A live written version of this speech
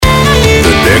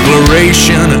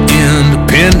Declaration of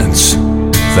Independence.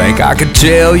 Think I could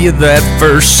tell you that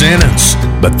first sentence,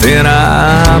 but then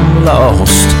I'm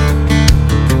lost.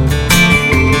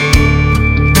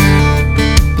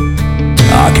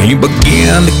 I can't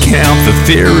begin to count the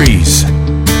theories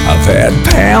I've had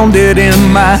pounded in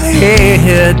my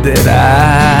head that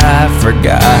I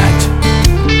forgot.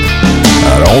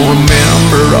 I don't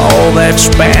remember all that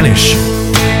Spanish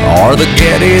or the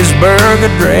Gettysburg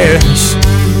Address,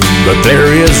 but there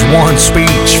is one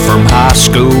speech from high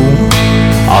school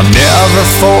I'll never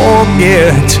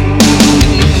forget.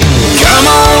 Come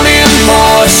on in,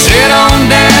 boy, sit on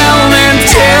down and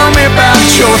tell me about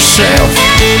yourself.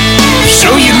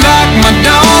 So you like my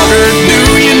daughter, do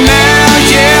you now?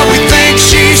 Yeah, we think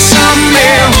she's something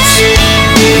else.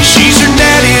 She's her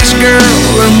daddy's girl,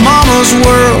 her mama's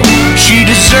world. She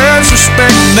deserves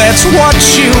respect, that's what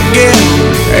she'll get.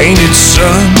 Ain't it,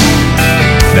 son?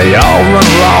 They all run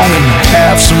along and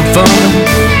have some fun.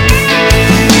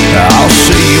 I'll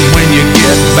see you when you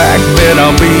get back, bet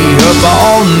I'll be up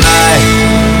all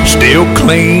night, still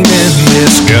cleaning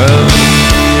this gun.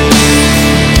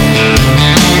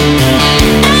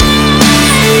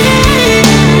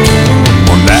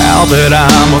 Well, now that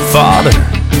I'm a father,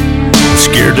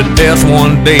 scared to death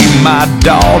one day my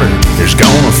daughter is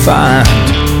gonna find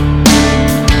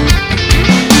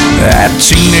that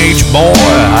teenage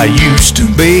boy I used to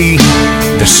be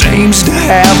that seems to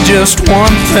have just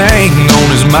one thing on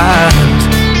his mind.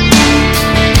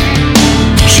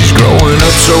 She's growing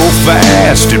up so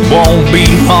fast it won't be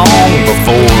long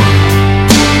before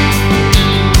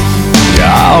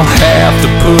I'll have to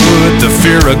put the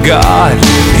fear of God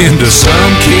into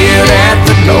some kid at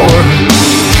the door.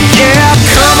 Yeah,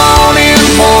 come on in,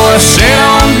 boy, sit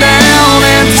on down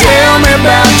and tell me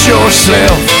about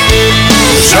yourself.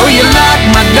 So you like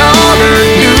my daughter,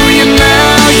 do you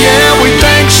now? Yeah, we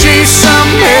think she's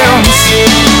something else.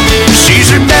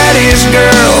 She's her daddy's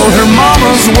girl, her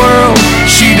mama's world.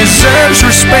 She deserves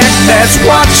respect, that's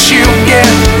what she'll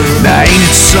get. Now ain't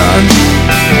it, son?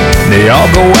 They all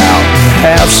go out and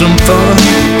have some fun.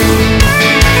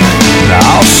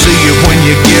 Now I'll see you when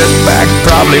you get back,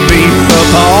 probably be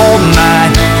up all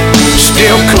night,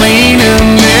 still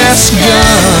cleaning this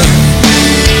gun.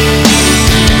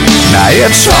 Now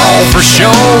it's all for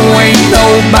show, ain't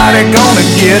nobody gonna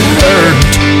get hurt.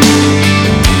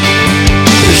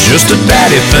 It's just a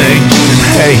daddy thing, and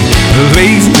hey,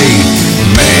 believe me,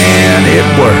 man, it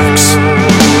works.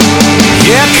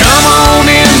 Yeah, come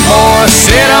on in, boy,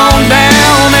 sit on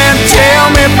down and tell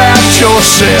me about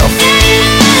yourself.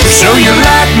 So you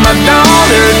like my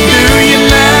daughter, do you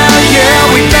now? Yeah,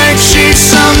 we think she's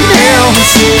something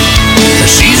else.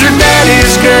 She's her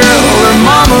daddy's girl, her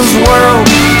mama's world.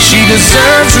 She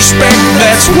deserves respect,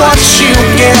 that's what she'll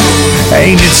get.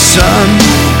 Ain't it, son?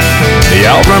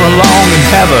 Y'all run along and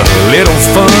have a little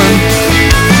fun.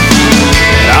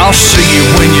 I'll see you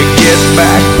when you get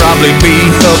back, probably be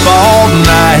up all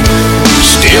night,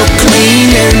 still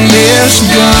cleaning this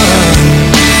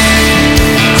gun.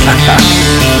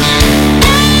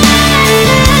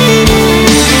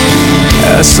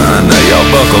 Son, now y'all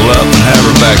buckle up and have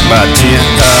her back by 10,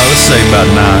 let's say about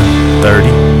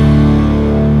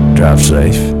 9:30. Drive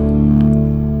safe.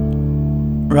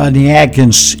 Rodney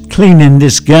Atkins cleaning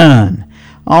this gun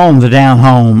on the Down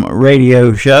Home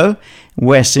radio show.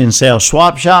 West End Sales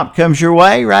Swap Shop comes your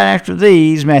way right after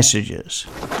these messages.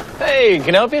 Hey,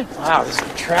 can I help you? Wow, this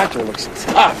tractor looks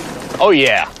tough. Oh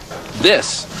yeah,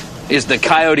 this is the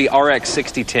Coyote RX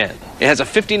 6010. It has a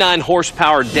 59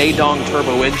 horsepower Daedong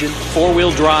turbo engine,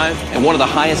 4-wheel drive, and one of the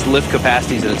highest lift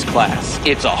capacities in its class.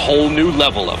 It's a whole new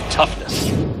level of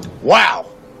toughness. Wow,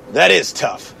 that is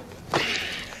tough.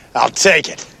 I'll take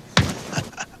it.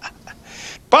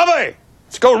 Bubby,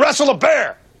 let's go wrestle a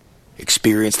bear.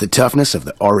 Experience the toughness of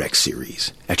the RX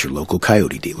series at your local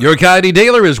Coyote dealer. Your Coyote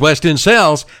dealer is West End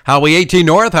Sales, Highway 18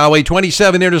 North, Highway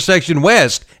 27 intersection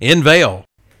west in Vale.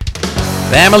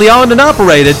 Family owned and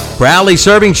operated, proudly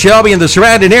serving Shelby and the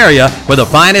surrounding area with the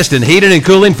finest in heating and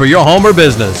cooling for your home or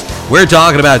business. We're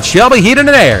talking about Shelby Heating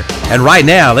and Air, and right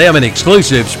now they have an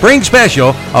exclusive spring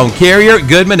special on Carrier,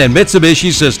 Goodman, and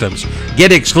Mitsubishi systems.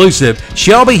 Get exclusive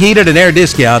Shelby Heating and Air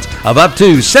discounts of up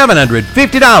to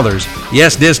 $750.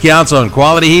 Yes, discounts on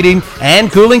quality heating and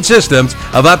cooling systems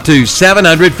of up to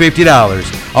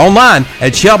 $750. Online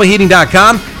at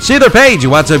shelbyheating.com, see their page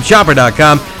at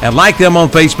whatsupshopper.com, and like them on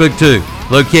Facebook too.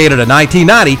 Located at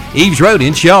 1990 Eves Road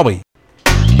in Shelby.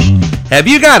 Have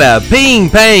you got a ping,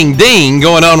 pang, ding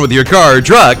going on with your car or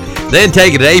truck? Then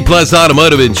take it to A-Plus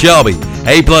Automotive in Shelby.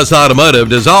 A-Plus Automotive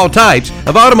does all types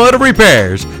of automotive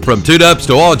repairs, from tune-ups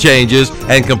to oil changes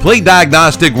and complete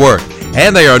diagnostic work.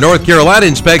 and they are a North Carolina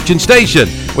inspection station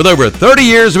with over 30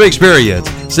 years of experience.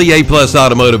 See A Plus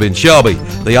Automotive in Shelby.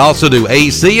 They also do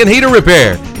AC and heater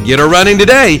repair. Get her running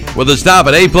today with a stop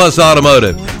at A Plus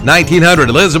Automotive, 1900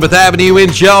 Elizabeth Avenue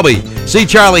in Shelby. See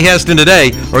Charlie Heston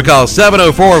today or call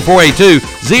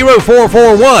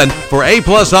 704-482-0441 for A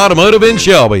Plus Automotive in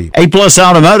Shelby. A Plus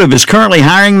Automotive is currently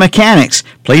hiring mechanics.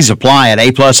 Please apply at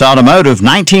A Plus Automotive,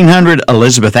 1900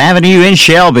 Elizabeth Avenue in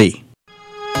Shelby.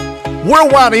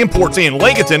 Worldwide Imports in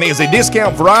Lincolnton is a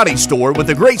discount variety store with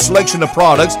a great selection of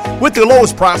products with the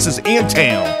lowest prices in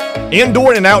town.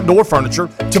 Indoor and outdoor furniture,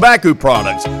 tobacco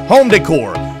products, home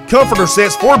decor, comforter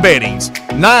sets for beddings,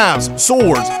 knives,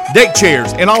 swords, deck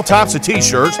chairs, and all types of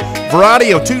t-shirts,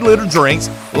 variety of 2-liter drinks,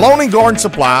 lawn and garden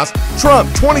supplies, Trump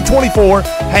 2024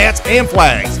 hats and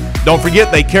flags. Don't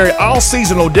forget they carry all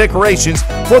seasonal decorations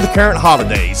for the current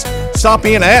holidays. Stop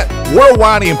in at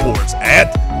Worldwide Imports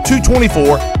at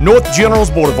 224 North Generals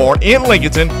Boulevard in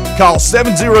Lincolnton. Call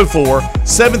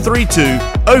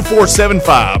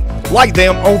 704-732-0475. Like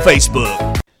them on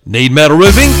Facebook. Need metal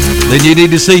roofing? Then you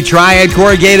need to see Triad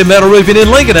Corrugated Metal Roofing in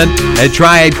Lincolnton. At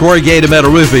Triad Corrugated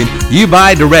Metal Roofing, you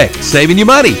buy direct, saving you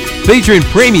money. Featuring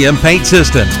premium paint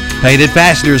systems, painted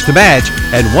fasteners to match,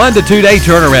 and 1 to 2 day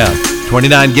turnaround.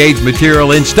 29 gauge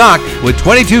material in stock with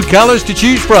 22 colors to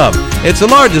choose from. It's the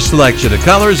largest selection of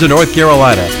colors in North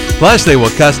Carolina. Plus, they will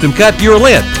custom cut your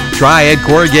length. Triad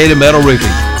Corrugated Metal Roofing,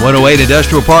 108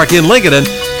 Industrial Park in Lincoln.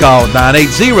 Call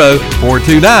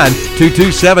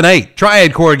 980-429-2278.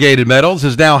 Triad Corrugated Metals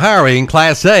is now hiring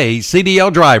Class A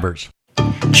CDL drivers.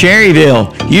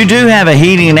 Cherryville, you do have a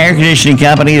heating and air conditioning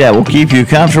company that will keep you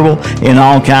comfortable in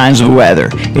all kinds of weather.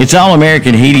 It's All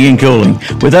American Heating and Cooling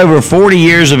with over 40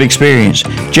 years of experience.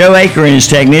 Joe Aker and his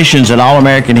technicians at All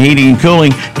American Heating and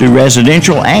Cooling do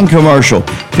residential and commercial,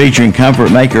 featuring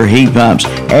Comfort Maker heat pumps,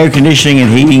 air conditioning and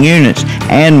heating units,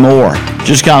 and more.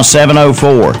 Just call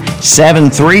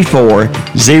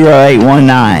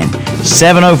 704-734-0819.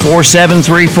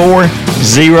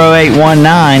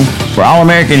 704-734-0819 for All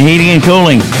American Heating and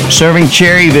Cooling, serving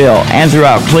Cherryville and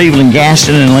throughout Cleveland,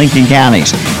 Gaston, and Lincoln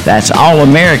counties. That's All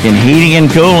American Heating and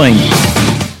Cooling.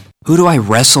 Who do I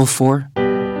wrestle for?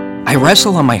 I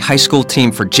wrestle on my high school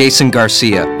team for Jason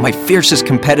Garcia, my fiercest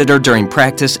competitor during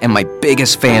practice and my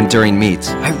biggest fan during meets.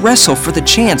 I wrestle for the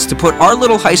chance to put our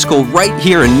little high school right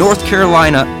here in North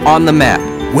Carolina on the map.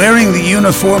 Wearing the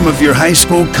uniform of your high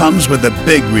school comes with a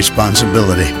big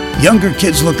responsibility. Younger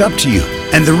kids look up to you,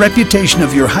 and the reputation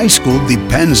of your high school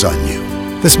depends on you.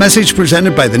 This message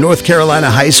presented by the North Carolina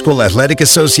High School Athletic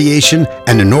Association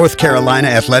and the North Carolina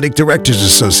Athletic Directors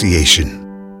Association.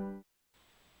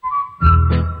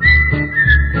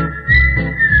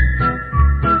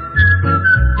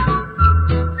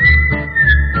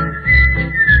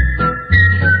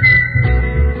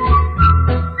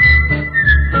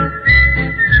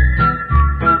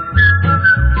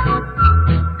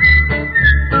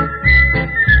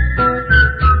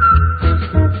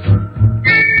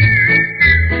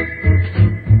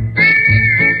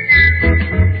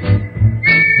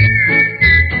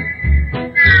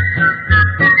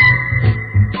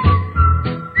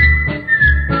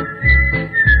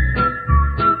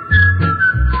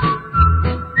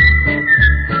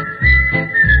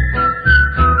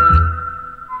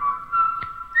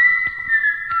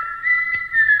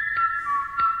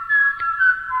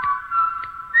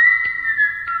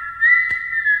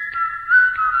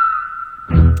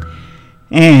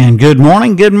 And good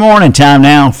morning. Time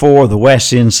now for the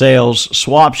West End Sales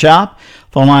Swap Shop.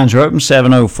 Phone lines are open,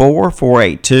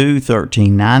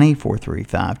 704-482-1390,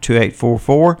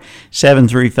 435-2844,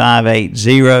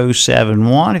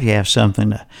 735-8071. If you have something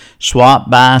to swap,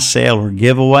 buy, sell, or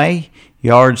give away,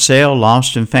 yard sale,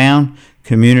 lost and found,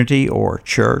 community, or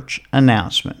church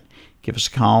announcement, give us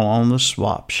a call on the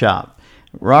Swap Shop.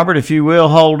 Robert, if you will,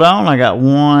 hold on. I got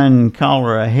one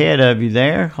caller ahead of you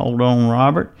there. Hold on,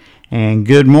 Robert. And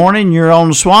good morning. You're on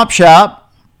the Swap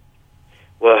Shop.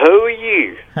 Well, who are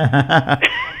you?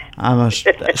 I'm a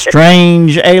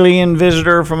strange alien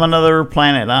visitor from another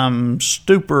planet. I'm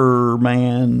Stupor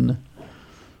Man.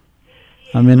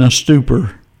 I'm in a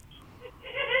stupor.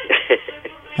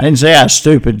 I didn't say I was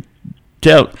stupid.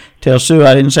 Tell Sue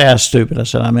I didn't say I was stupid. I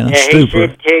said I'm in a stupor. He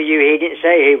said tell you he didn't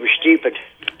say he was stupid.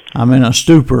 I'm in a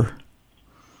stupor.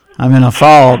 I'm in a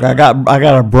fog. I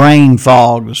got a brain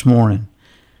fog this morning.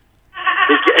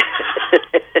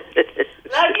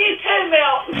 Love you too,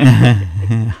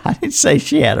 Milton. I didn't say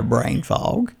she had a brain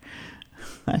fog.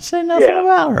 I said nothing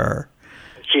about her.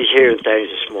 She's hearing things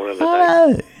this morning.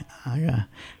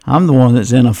 I'm the one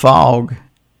that's in a fog.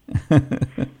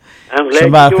 I'm glad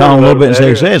somebody called a little bit and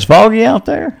said, "It's foggy out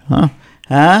there, huh?"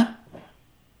 I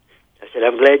said,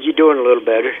 I'm glad you're doing a little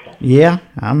better. Yeah,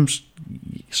 I'm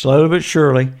slowly but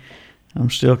surely. I'm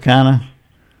still kind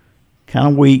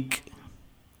of weak.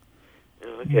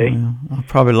 Okay. Well, I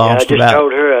probably lost I just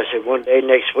told her, I said, one day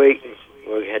next week,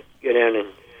 we'll have to go down and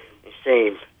see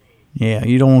him. Yeah,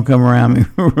 you don't want to come around me.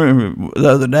 The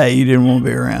other day, you didn't want to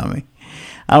be around me.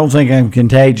 I don't think I'm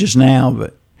contagious now,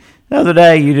 but the other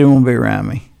day, you didn't want to be around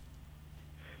me.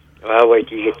 Well, I'll wait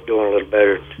till you get to doing a little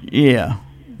better. Yeah.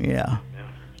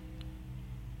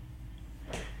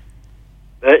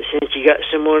 But since you got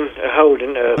someone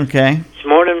holding, Okay. this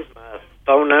morning, my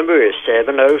phone number is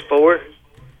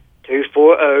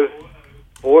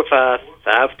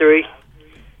 704-240-4553.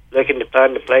 Looking to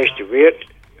find a place to rent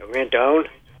to own.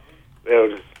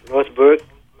 Well, Northbrook,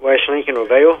 West Lincoln, or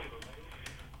VALE.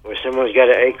 Or someone's got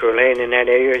an acre of land in that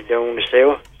area they want to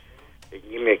sell.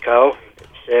 Give me a call at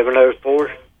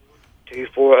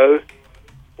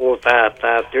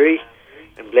 704-240-4553.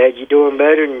 I'm glad you're doing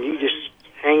better, and you just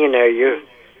hang in there. You'll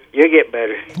get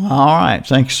better. All right.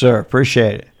 Thanks, sir.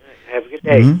 Appreciate it. Have a good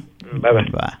day. Mm-hmm. Bye-bye.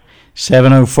 Bye.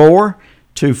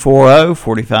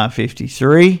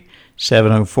 704-240-4553.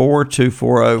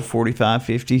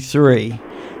 704-240-4553.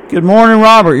 Good morning,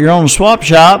 Robert. You're on the Swap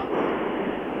Shop.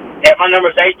 Yeah, my number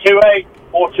is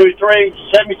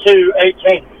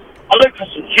 828-423-7218. I'm looking for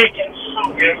some chickens.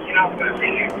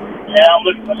 Yeah, I'm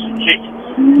looking for some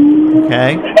chickens.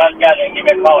 Okay. If I've got it, give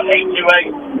me a call at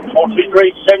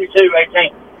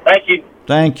 828-423-7218. Thank you.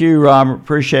 Thank you, Robert.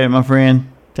 Appreciate it, my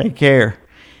friend. Take care.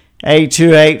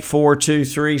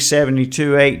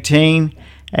 828-423-7218.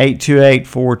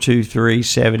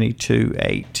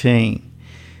 828-423-7218.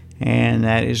 And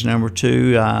that is number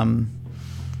 2.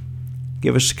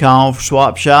 Give us a call for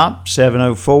Swap Shop,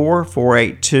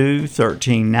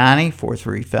 704-482-1390,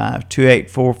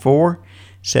 435-2844,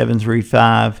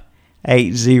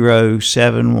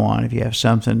 735-8071. If you have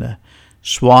something to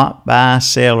swap, buy,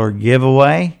 sell, or give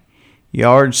away,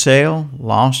 yard sale,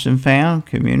 lost and found,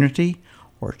 community,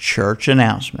 or church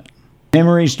announcement.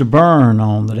 Memories to burn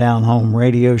on the Down Home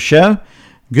Radio Show.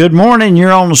 Good morning.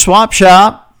 You're on the Swap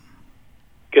Shop.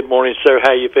 Good morning, sir.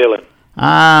 How you feeling?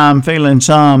 I'm feeling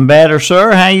some better,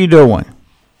 sir. How you doing?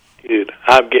 Good.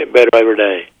 I'm getting better every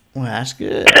day. Well, that's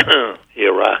good. Yeah,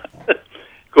 right.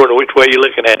 According to which way you're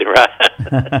looking at it, right?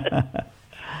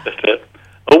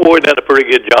 Old boy done a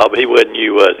pretty good job. He wasn't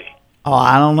you, was he? Oh,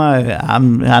 I don't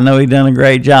know. I know he done a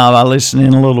great job. I listened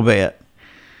in a little bit.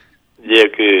 Yeah,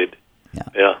 good.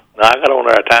 Yeah. No, I got on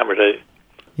there a time or two.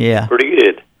 Yeah. Pretty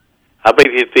good. I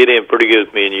believe he'd fit in pretty good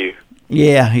with me and you.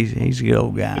 Yeah, he's a good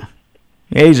old guy.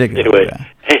 He's a good old guy.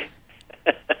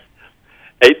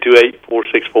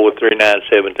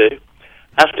 828-464-3972.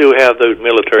 I still have those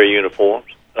military uniforms,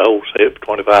 the whole set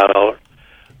for $25.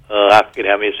 I forget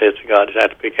how many sets I got. Just have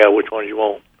to pick out which ones you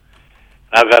want.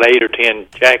 I've got 8 or 10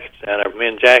 jackets down there,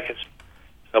 men's jackets.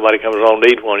 Somebody comes along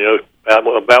needs one,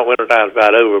 about winter time's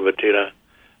about over, but there's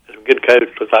some good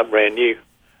coats, looks like brand new.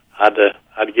 I'd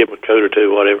give them a coat or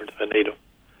two, whatever, if I need them.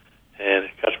 And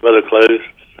got some other clothes,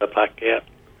 stuff like that.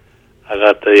 I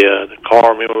got the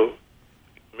car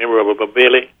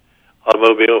memorabilia,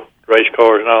 automobile, race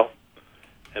cars and all,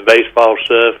 and baseball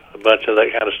stuff, a bunch of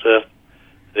that kind of stuff.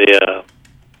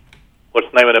 What's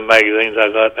the name of the magazines I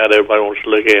got that everybody wants to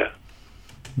look at?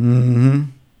 Mm-hmm.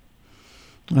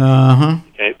 Uh-huh.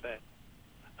 Okay.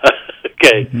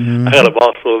 Okay. Mm-hmm. I got a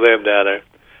box full of them down there.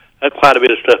 That's quite a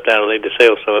bit of stuff down there. I need to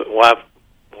sell some. Wife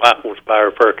wants to buy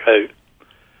her fur coat.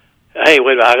 Hey,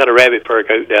 wait a minute. I got a rabbit fur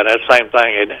coat down there. That's the same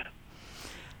thing, isn't it?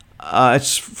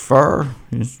 It's fur.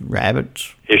 It's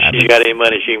rabbits. If she's got any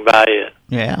money, she can buy it.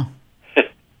 Yeah.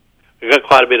 We got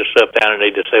quite a bit of stuff down there.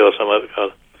 Need to sell some of it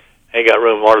because I ain't got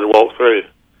room hardly to walk through.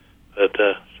 But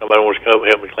somebody wants to come up and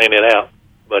help me clean it out.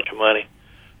 A bunch of money.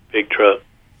 Big truck.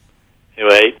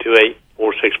 Anyway,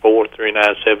 828-464-3972.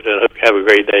 I hope you have a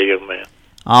great day, young man.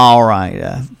 All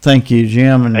right. Thank you,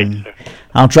 Jim. And thank you, sir.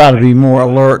 I'll try to be more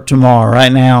alert tomorrow.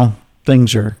 Right now,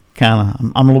 things are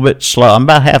I'm a little bit slow. I'm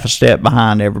about half a step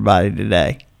behind everybody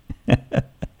today.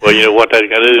 Well, you know what they're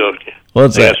going to do, don't you?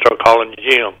 What's that? Start calling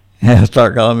you Jim. Yeah,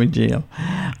 start calling me Jim.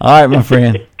 All right, my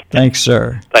friend. Thanks,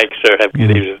 sir. Thanks, sir. Have a good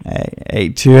evening.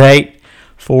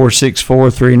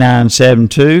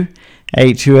 828-464-3972.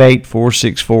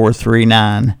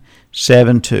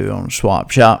 828-464-3972 on the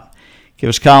Swap Shop. Give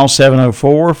us a call,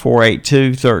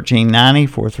 704-482-1390,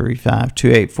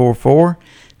 435-2844,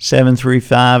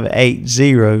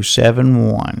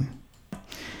 735-8071.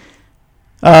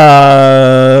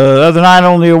 Other night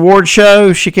on the award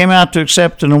show, she came out to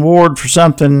accept an award for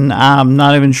something. I'm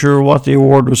not even sure what the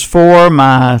award was for.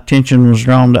 My attention was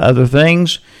drawn to other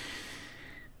things.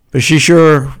 But she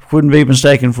sure wouldn't be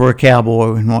mistaken for a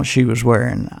cowboy in what she was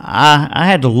wearing. I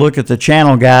had to look at the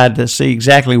channel guide to see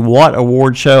exactly what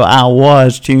award show I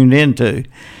was tuned into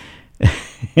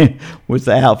with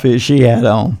the outfit she had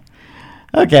on.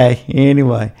 Okay,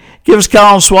 anyway. Give us a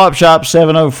call on Swap Shop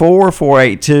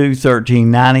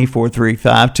 704-482-1390,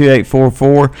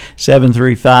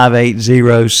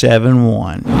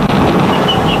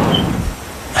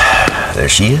 435-2844-735-8071. There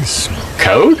she is.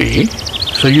 Cody?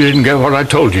 So you didn't get what I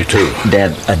told you to?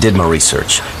 Dad, I did my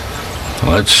research.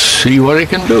 Let's see what he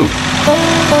can do.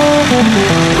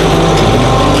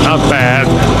 Not bad.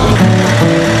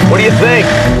 What do you think?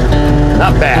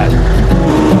 Not bad.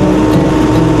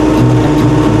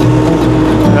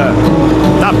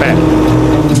 Not bad.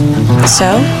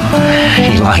 So?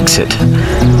 He likes it.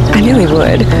 I knew he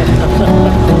would.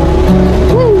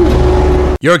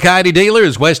 Your Coyote dealer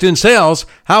is West End Sales,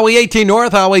 Highway 18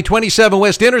 North, Highway 27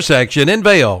 West intersection in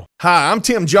Vale. Hi, I'm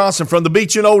Tim Johnson from the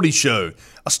Beach and Oldie Show.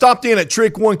 I stopped in at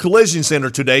Trick One Collision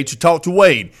Center today to talk to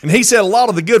Wade, and he said a lot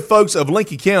of the good folks of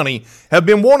Lincoln County have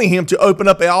been wanting him to open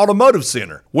up an automotive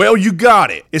center. Well, you got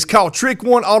it. It's called Trick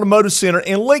One Automotive Center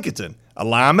in Lincolnton.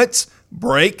 Alignments,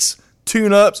 brakes,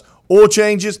 tune-ups, oil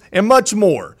changes, and much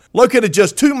more. Located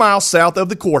just 2 miles south of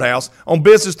the courthouse on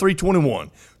Business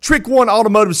 321. Trick One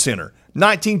Automotive Center,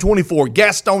 1924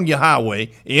 Gastonia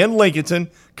Highway in Lincolnton.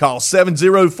 Call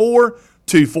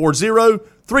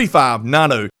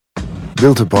 704-240-3590.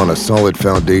 Built upon a solid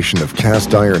foundation of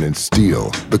cast iron and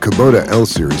steel, the Kubota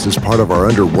L-Series is part of our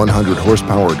under 100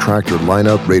 horsepower tractor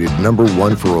lineup rated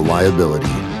 #1 for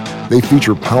reliability. They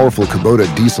feature powerful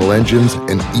Kubota diesel engines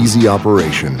and easy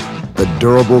operation. The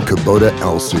durable Kubota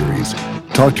L-Series.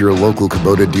 Talk to your local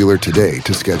Kubota dealer today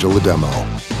to schedule a demo.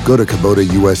 Go to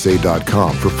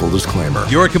KubotaUSA.com for full disclaimer.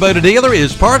 Your Kubota dealer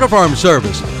is Parker Farm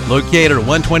Service, located at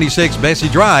 126 Bessie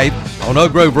Drive on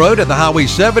Oak Grove Road at the Highway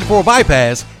 74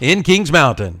 bypass in Kings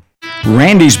Mountain.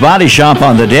 Randy's Body Shop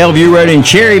on the Delview Road in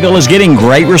Cherryville is getting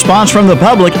great response from the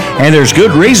public, and there's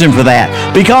good reason for that,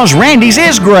 because Randy's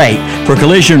is great. For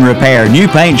collision repair, new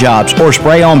paint jobs, or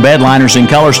spray-on bed liners and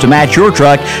colors to match your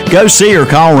truck, go see or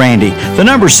call Randy. The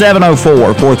number's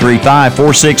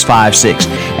 704-435-4656.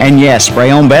 And yes,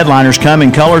 spray-on bed liners come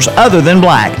in colors other than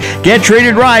black. Get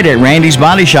treated right at Randy's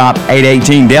Body Shop,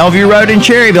 818 Delview Road in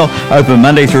Cherryville, open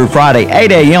Monday through Friday,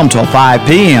 8 a.m. till 5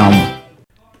 p.m.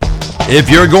 If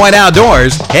you're going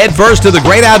outdoors, head first to the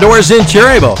Great Outdoors in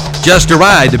Cherryville. Just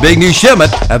arrived, the big new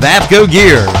shipment of AFCO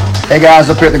gear. Hey guys,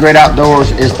 up here at the Great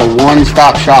Outdoors is the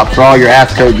one-stop shop for all your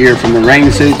AFCO gear, from the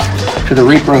rain suits to the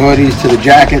Reaper hoodies to the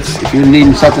jackets. If you're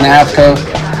needing something AFCO,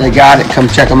 they got it. Come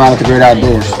check them out at the Great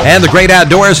Outdoors. And the Great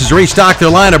Outdoors has restocked their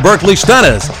line of Berkeley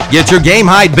Stunnas. Get your game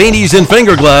hide beanies and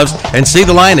finger gloves and see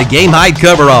the line of game hide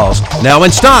coveralls. Now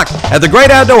in stock at the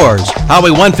Great Outdoors, Highway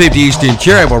 150 East in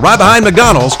Cherryville, right behind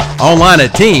McDonald's, online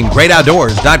at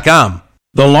teamgreatoutdoors.com.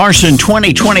 The Larson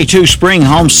 2022 Spring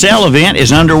Home Sale event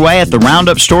is underway at the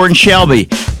Roundup store in Shelby.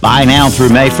 Buy now through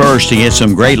May 1st to get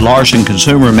some great Larson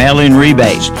consumer mail-in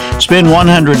rebates. Spend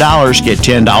 $100, get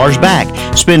 $10 back.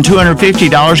 Spend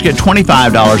 $250, get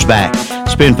 $25 back.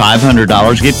 Spend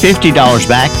 $500, get $50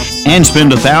 back. And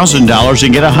spend $1,000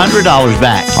 and get $100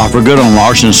 back. Offer good on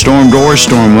Larson storm doors,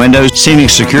 storm windows, scenic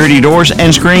security doors,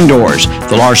 and screen doors.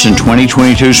 The Larson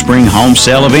 2022 Spring Home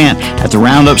Sale event at the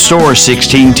Roundup store,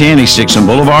 1610 East Dixon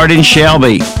Boulevard in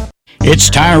Shelby.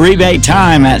 It's tire rebate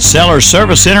time at Sellers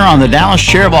Service Center on the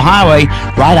Dallas-Cherryville Highway,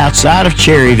 right outside of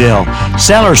Cherryville.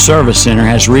 Sellers Service Center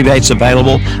has rebates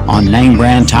available on name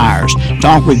brand tires.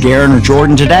 Talk with Garen or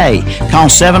Jordan today. Call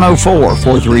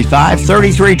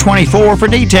 704-435-3324 for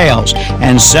details.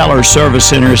 And Sellers Service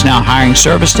Center is now hiring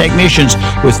service technicians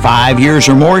with 5 years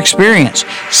or more experience.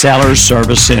 Sellers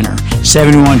Service Center,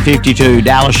 7152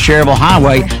 Dallas-Cherryville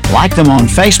Highway. Like them on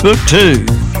Facebook too.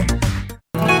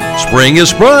 Spring is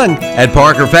sprung at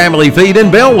Parker Family Feed in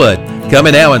Bellwood. Come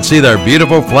in now and see their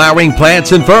beautiful flowering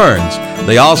plants and ferns.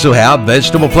 They also have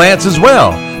vegetable plants as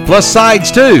well, plus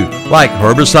sides too, like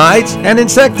herbicides and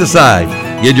insecticides.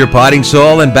 Get your potting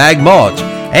soil and bag mulch.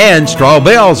 And straw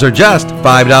bales are just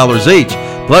 $5 each,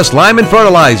 plus lime and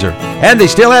fertilizer. And they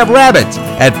still have rabbits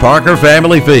at Parker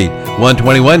Family Feed,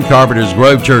 121 Carpenters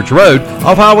Grove Church Road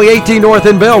off Highway 18 North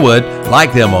in Bellwood.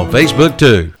 Like them on Facebook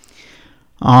too.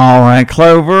 All right,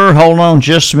 Clover, hold on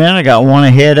just a minute. I got one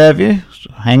ahead of you.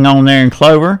 So hang on there in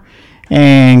Clover.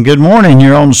 And good morning.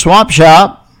 You're on the Swap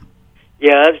Shop.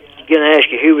 Yeah, I was going to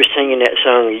ask you, who was singing that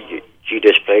song you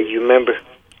just played? You remember?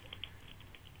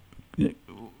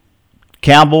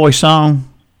 Cowboy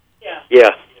song?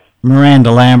 Yeah. Miranda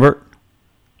Lambert.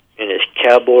 And it's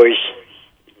Cowboys,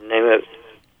 name of it?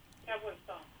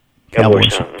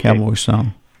 Cowboy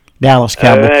song. Dallas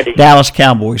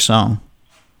Cowboy song.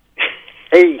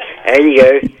 Hey, there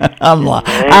you go. I'm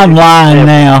lying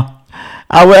now.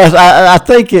 I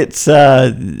think it's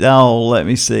let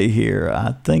me see here.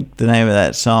 I think the name of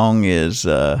that song is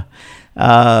If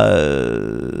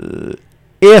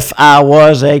I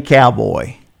Was a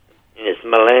Cowboy. And it's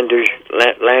Lander.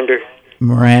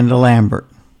 Miranda Lambert.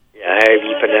 Yeah, however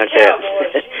you pronounce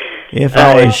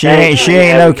that. She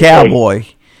ain't no cowboy.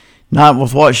 Not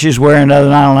with what she's wearing the other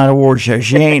night on that award show.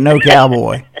 She ain't no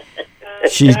cowboy.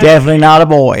 She's definitely not a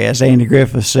boy, as Andy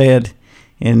Griffith said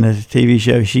in the TV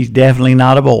show. She's definitely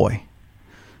not a boy.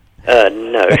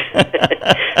 No.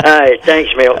 All right,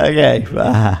 thanks, Milt. Okay,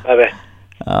 bye. Bye-bye.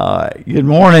 All right, good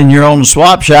morning. You're on the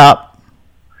Swap Shop.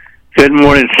 Good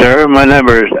morning, sir. My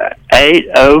number is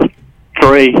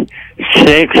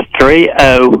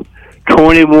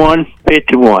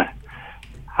 803-630-2151.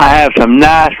 I have some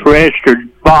nice registered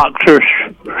boxers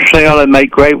for sale that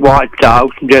make great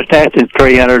watchdogs. I'm just asking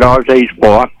 $300 each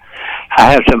for them.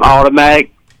 I have some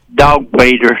automatic dog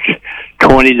feeders,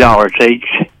 $20 each.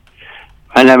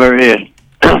 My number is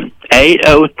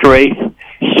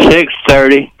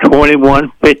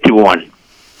 803-630-2151.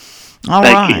 All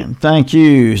right. Thank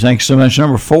you. Thanks so much.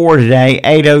 Number 4 today,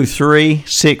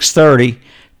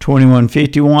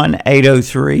 803-630-2151,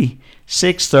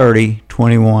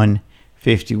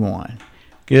 803-630-2151.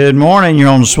 Good morning. You're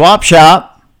on the Swap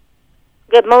Shop.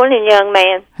 Good morning, young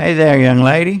man. Hey there, young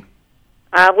lady.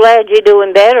 I'm glad you're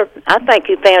doing better. I think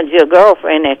you found your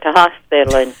girlfriend at the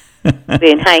hospital and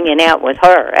been hanging out with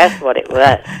her. That's what it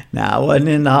was. No, I wasn't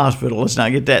in the hospital. Let's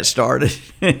not get that started.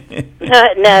 No,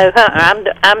 I'm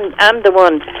the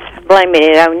one blaming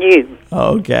it on you.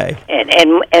 Okay.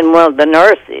 And one of the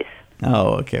nurses.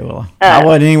 Oh, okay. Well, I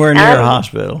wasn't anywhere near a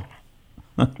hospital.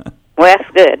 Well, that's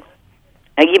good.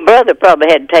 Your brother probably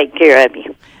had to take care of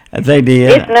you. They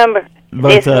did. This number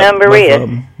is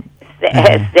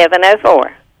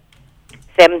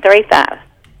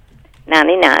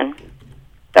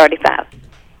 704-735-9935.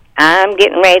 I'm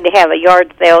getting ready to have a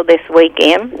yard sale this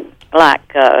weekend,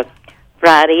 like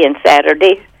Friday and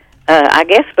Saturday, I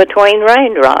guess between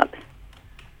raindrops.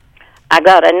 I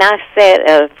got a nice set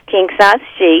of king-size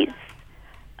sheets.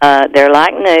 They're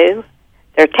like new.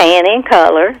 They're tan in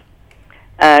color.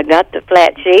 Got the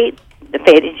flat sheet, the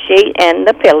fitted sheet, and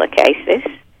the pillowcases.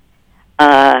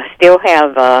 Still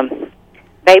have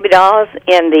baby dolls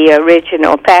in the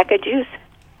original packages.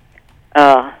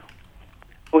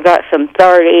 We got some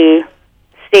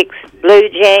 36 blue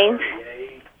jeans.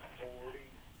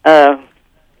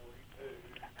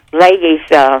 Ladies'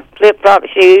 flip-flop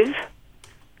shoes.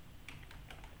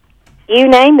 You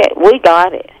name it, we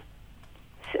got it.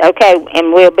 Okay,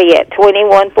 and we'll be at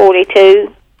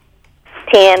 2142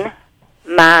 10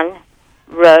 Mine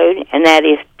Road, and that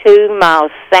is 2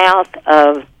 miles south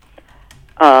of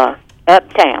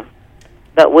Uptown.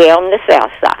 But we're on the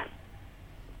south side.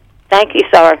 Thank you,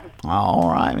 sir. All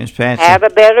right, Miss Patsy. Have a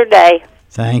better day.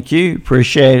 Thank you.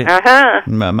 Appreciate it. Uh-huh.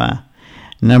 Bye-bye.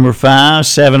 Number 5,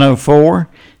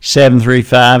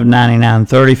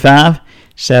 704-735-9935.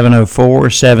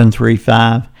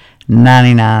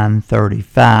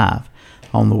 704-735-9935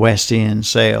 on the West End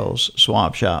Sales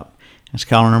Swap Shop. That's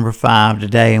caller number 5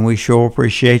 today, and we sure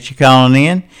appreciate you calling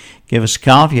in. Give us a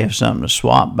call if you have something to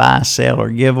swap, buy, sell, or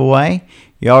give away.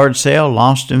 Yard sale,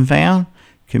 lost and found,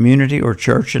 community or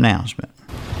church announcement.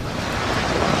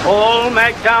 Old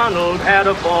MacDonald had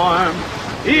a farm,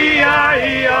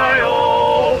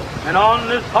 E-I-E-I-O, and on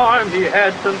this farm he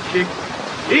had some chicks,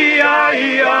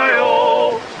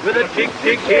 E-I-E-I-O, with a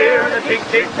tick-tick here and a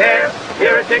tick-tick there,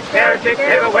 here a tick, there a tick,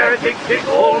 everywhere a tick-tick.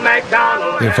 Old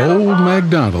MacDonald. If old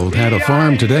MacDonald had a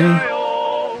farm today,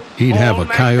 he'd have a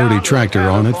Coyote tractor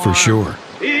on it for sure.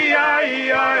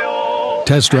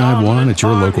 Test drive one at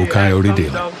your local Coyote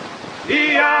dealer.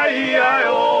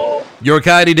 Your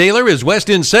Coyote dealer is West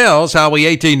End Sales, Highway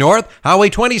 18 North, Highway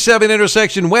 27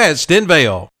 intersection west in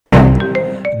Vale.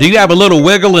 Do you have a little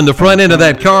wiggle in the front end of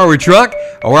that car or truck?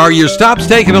 Or are your stops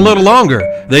taking a little longer?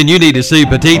 Then you need to see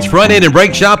Petite's Front End and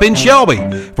Brake Shop in Shelby.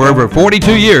 For over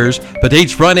 42 years,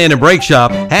 Petite's Front End and Brake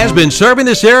Shop has been serving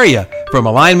this area. From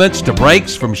alignments to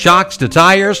brakes, from shocks to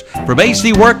tires, from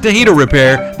AC work to heater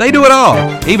repair, they do it all,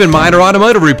 even minor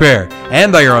automotive repair.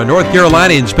 And they are a North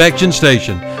Carolina inspection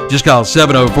station. Just call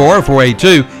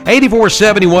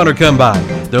 704-482-8471 or come by.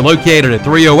 They're located at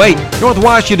 308 North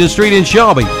Washington Street in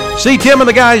Shelby. See Tim and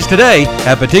the guys today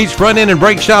at Petite's Front End and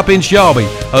Brake Shop in Shelby.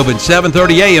 Open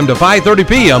 7:30 a.m. to 5:30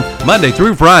 p.m. Monday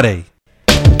through Friday.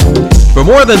 For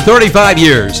more than 35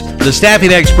 years, the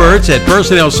staffing experts at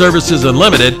Personnel Services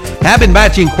Unlimited have been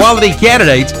matching quality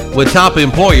candidates with top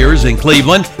employers in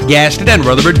Cleveland, Gaston, and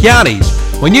Rutherford counties.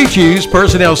 When you choose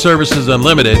Personnel Services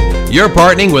Unlimited, you're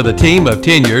partnering with a team of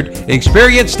tenured,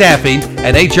 experienced staffing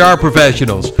and HR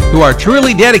professionals who are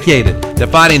truly dedicated to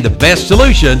finding the best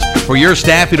solutions for your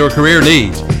staffing or career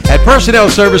needs. At Personnel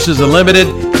Services Unlimited,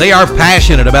 they are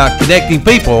passionate about connecting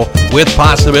people with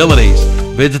possibilities.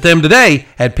 Visit them today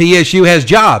at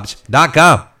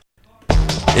psuhasjobs.com.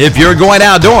 If you're going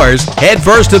outdoors, head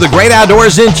first to the Great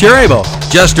Outdoors in Cherryville.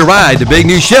 Just arrived the big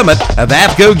new shipment of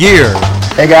AFCO gear.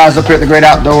 Hey guys, up here at the Great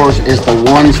Outdoors is the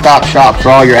one-stop shop for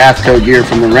all your AFCO gear,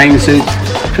 from the rain suits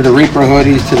to the Reaper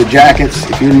hoodies to the jackets.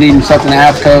 If you're needing something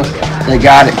AFCO, they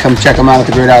got it. Come check them out at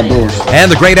the Great Outdoors. And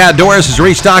the Great Outdoors has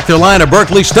restocked their line of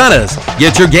Berkeley Stunnas.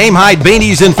 Get your game hide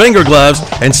beanies and finger gloves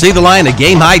and see the line of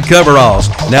game hide coveralls.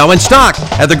 Now in stock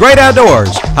at the Great Outdoors,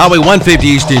 Highway 150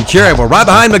 East in Cherryville, right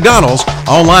behind McDonald's.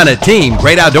 Online at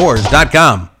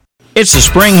teamgreatoutdoors.com. It's the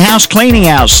Spring House Cleaning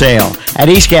Out Sale at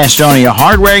East Gastonia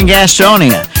Hardware in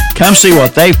Gastonia. Come see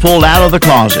what they've pulled out of the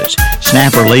closets.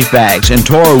 Snapper leaf bags and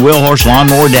Toro Wheelhorse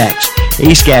lawnmower decks.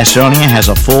 East Gastonia has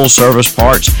a full service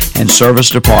parts and service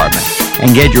department.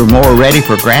 And get your mower ready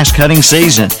for grass cutting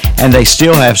season. And they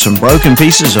still have some broken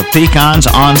pieces of pecans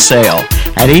on sale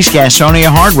at East Gastonia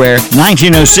Hardware,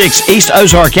 1906 East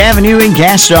Ozark Avenue in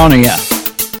Gastonia.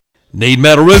 Need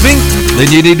metal roofing? Then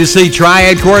you need to see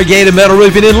Triad Corrugated Metal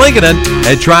Roofing in Lincoln.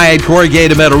 At Triad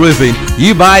Corrugated Metal Roofing,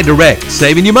 you buy direct,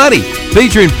 saving you money.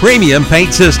 Featuring premium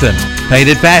paint systems,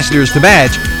 painted fasteners to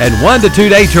match, and 1 to 2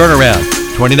 day turnaround.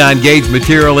 29 gauge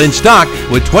material in stock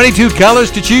with 22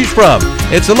 colors to choose from.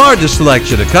 It's the largest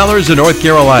selection of colors in North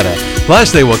Carolina.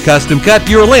 Plus, they will custom cut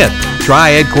your lint.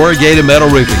 Triad Corrugated Metal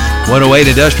Roofing, 108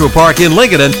 Industrial Park in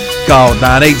Lincoln. Call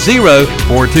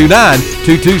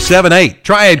 980-429-2278.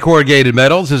 Triad Corrugated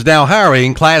Metals is now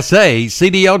hiring Class A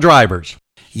CDL drivers.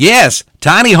 Yes,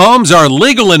 tiny homes are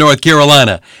legal in North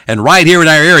Carolina, and right here in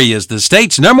our area is the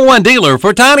state's #1 dealer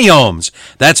for tiny homes.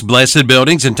 That's Blessed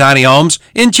Buildings and Tiny Homes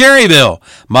in Cherryville.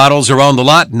 Models are on the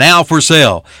lot now for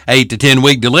sale. 8 to 10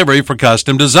 week delivery for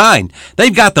custom design.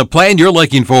 They've got the plan you're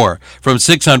looking for, from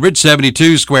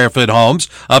 672 square foot homes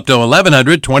up to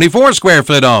 1,124 square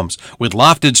foot homes with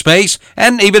lofted space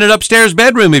and even an upstairs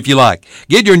bedroom if you like.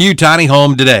 Get your new tiny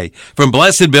home today from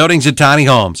Blessed Buildings and Tiny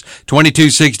Homes,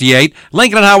 2268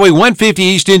 Lincoln Highway 150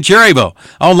 East in Cherryville.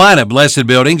 Online at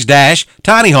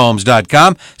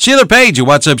blessedbuildings-tinyhomes.com. See their page at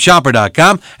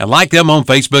whatsupshopper.com and like them on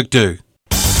Facebook too.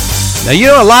 Now, you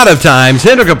know, a lot of times,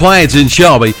 Hendrick Appliance in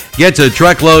Shelby gets a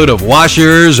truckload of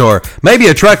washers or maybe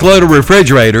a truckload of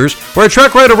refrigerators or a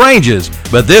truckload of ranges.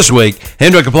 But this week,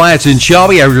 Hendrick Appliance in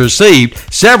Shelby has received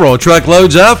several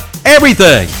truckloads of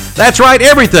everything. That's right,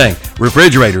 everything.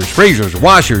 Refrigerators, freezers,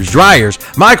 washers, dryers,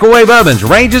 microwave ovens,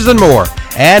 ranges, and more.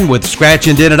 And with scratch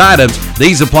and dented items,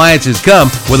 these appliances come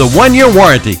with a 1-year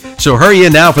warranty. So hurry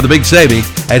in now for the big savings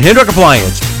at Hendrick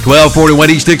Appliance, 1241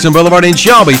 East Dixon Boulevard in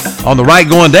Shelby. On the right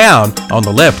going down, on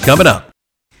the left coming up.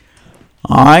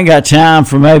 All right, got time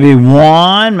for maybe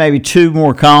 1, maybe 2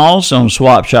 more calls on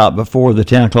Swap Shop before the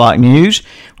 10 o'clock news.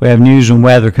 We have news and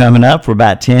weather coming up for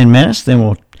about 10 minutes. Then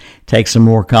we'll take some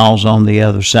more calls on the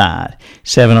other side.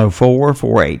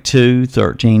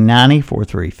 704-482-1390,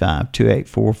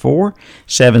 435-2844,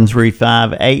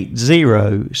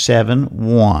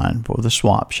 735-8071 for the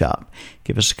Swap Shop.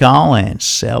 Give us a call and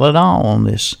sell it all on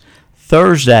this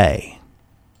Thursday.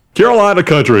 Carolina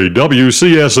Country,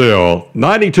 WCSL,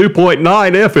 92.9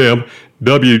 FM,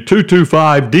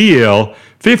 W225DL,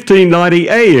 1590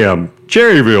 AM,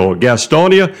 Cherryville,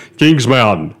 Gastonia, Kings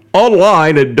Mountain.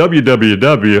 Online at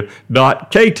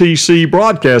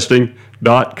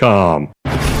www.ktcbroadcasting.com.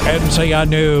 NCI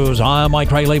News. I'm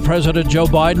Mike Rayleigh. President Joe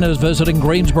Biden is visiting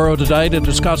Greensboro today to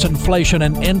discuss inflation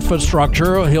and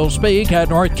infrastructure. He'll speak at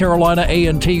North Carolina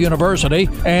A&T University.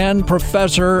 And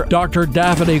Professor Dr.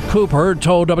 Daphne Cooper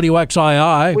told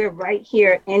WXII, we're right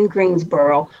here in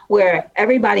Greensboro, where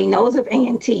everybody knows of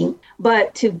A&T,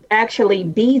 but to actually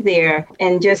be there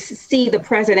and just see the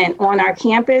president on our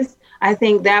campus, I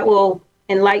think that will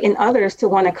enlighten others to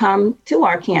want to come to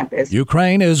our campus.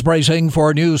 Ukraine is bracing for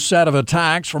a new set of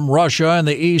attacks from Russia in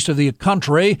the east of the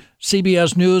country.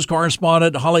 CBS News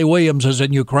correspondent Holly Williams is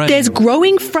in Ukraine. There's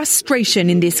growing frustration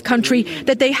in this country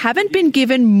that they haven't been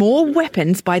given more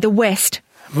weapons by the West.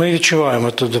 Ми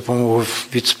відчуваємо ту допомогу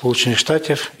від Сполучених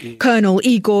Штатів. Colonel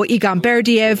Igor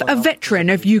Igamberdiev, a veteran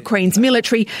of Ukraine's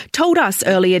military, told us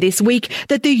earlier this week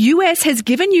that the U.S. has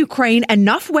given Ukraine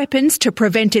enough weapons to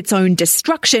prevent its own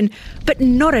destruction, but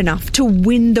not enough to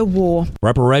win the war.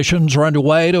 Preparations are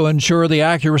underway to ensure the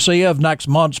accuracy of next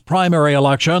month's primary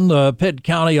election. The Pitt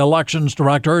County Elections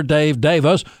Director, Dave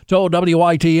Davis, told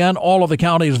WITN all of the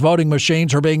county's voting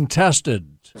machines are being tested.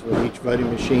 elections. With each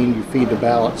voting machine, you feed the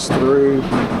ballots through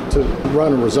to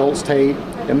run a results tape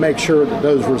and make sure that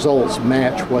those results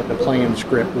match what the plan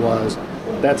script was.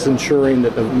 That's ensuring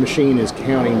that the machine is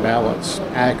counting ballots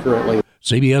accurately.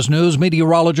 CBS News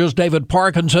meteorologist David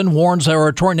Parkinson warns there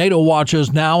are tornado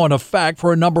watches now in effect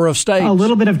for a number of states. A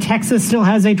little bit of Texas still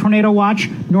has a tornado watch,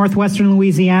 northwestern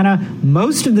Louisiana,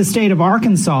 most of the state of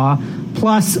Arkansas,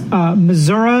 plus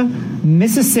Missouri,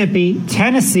 Mississippi,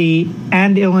 Tennessee,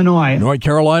 and Illinois. North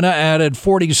Carolina added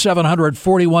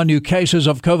 4,741 new cases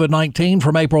of COVID-19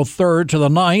 from April 3rd to the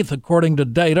 9th, according to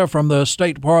data from the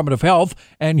State Department of Health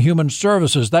and Human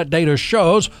Services. That data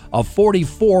shows a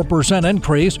 44%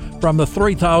 increase from the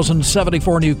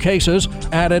 3,074 new cases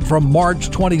added from March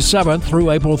 27th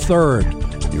through April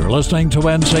 3rd. You're listening to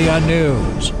NCN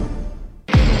News.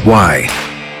 Why?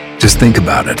 Just think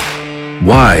about it.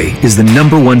 Why is the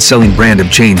 #1 selling brand of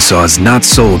chainsaws not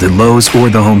sold at Lowe's or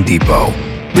the Home Depot?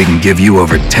 We can give you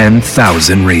over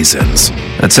 10,000 reasons.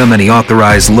 That's how many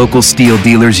authorized local steel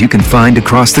dealers you can find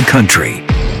across the country.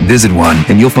 Visit one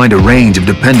and you'll find a range of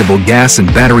dependable gas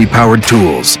and battery-powered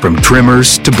tools, from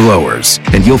trimmers to blowers.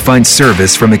 And you'll find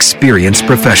service from experienced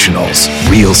professionals.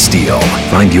 Real Steel.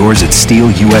 Find yours at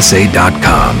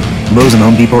SteelUSA.com. Lowe's and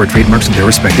Home Depot are trademarks of their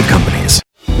respective companies.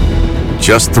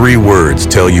 Just 3 words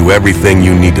tell you everything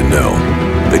you need to know.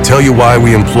 They tell you why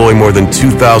we employ more than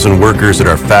 2,000 workers at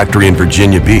our factory in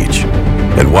Virginia Beach,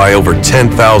 and why over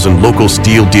 10,000 local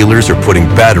steel dealers are putting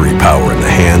battery power in the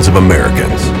hands of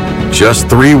Americans. Just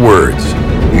 3 words.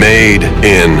 Made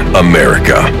in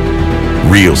America.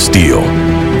 Real Steel.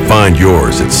 Find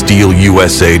yours at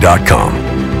SteelUSA.com.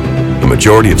 The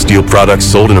majority of steel products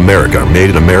sold in America are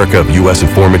made in America of U.S. and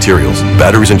foreign materials.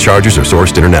 Batteries and chargers are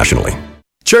sourced internationally.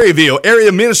 Cherryville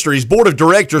Area Ministries Board of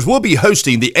Directors will be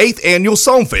hosting the 8th Annual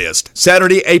Songfest,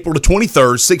 Saturday, April the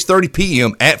 23rd, 6:30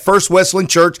 p.m. at First Wesleyan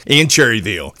Church in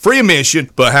Cherryville. Free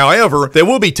admission, but however, they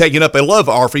will be taking up a love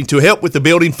offering to help with the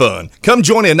building fund. Come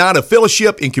join a night of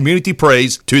fellowship and community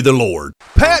praise to the Lord.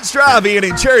 Pat's Drive-In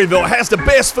in Cherryville has the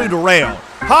best food around.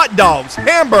 Hot dogs,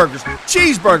 hamburgers,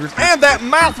 cheeseburgers, and that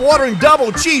mouth-watering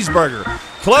double cheeseburger.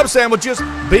 Club sandwiches,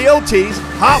 BLTs,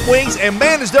 hot wings, and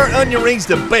man, is their onion rings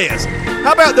the best.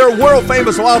 How about their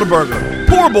world-famous Lotta Burger,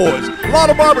 Poor Boys,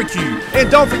 Lotta Barbecue, and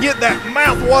don't forget that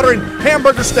mouth-watering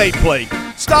hamburger steak plate.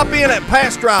 Stop in at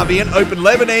Pat's Drive-In, open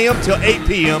 11 a.m. till 8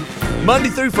 p.m., Monday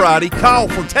through Friday. Call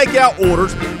for takeout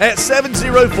orders at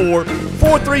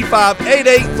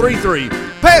 704-435-8833.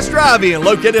 Pat's Drive-In,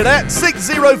 located at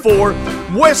 604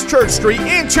 West Church Street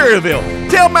in Cherryville.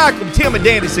 Tell Malcolm, Tim, and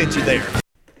Danny sent you there.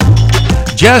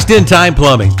 Just in Time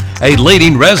Plumbing, a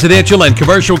leading residential and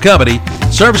commercial company,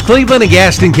 serves Cleveland and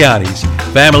Gaston counties.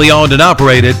 Family owned and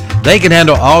operated, they can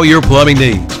handle all your plumbing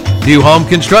needs. New home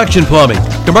construction plumbing,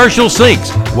 commercial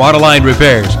sinks, water line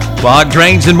repairs, clogged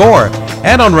drains, and more.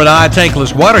 And on Renai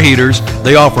tankless water heaters,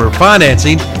 they offer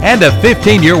financing and a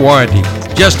 15-year warranty.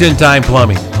 Just in Time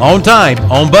Plumbing, on time,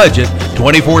 on budget,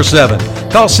 24/7.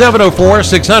 Call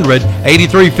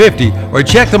 704-600-8350 or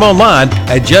check them online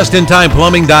at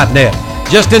justintimeplumbing.net.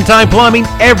 Just in Time Plumbing,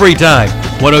 every time.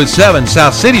 107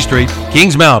 South City Street,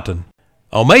 Kings Mountain.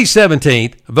 On May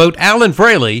 17th, vote Alan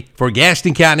Fraley for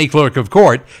Gaston County Clerk of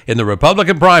Court in the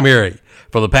Republican primary.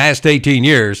 For the past 18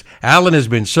 years, Alan has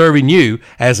been serving you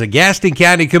as a Gaston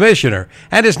County Commissioner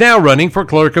and is now running for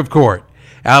Clerk of Court.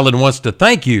 Alan wants to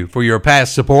thank you for your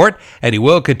past support, and he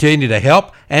will continue to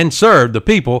help and serve the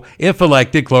people if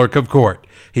elected Clerk of Court.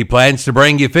 He plans to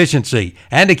bring efficiency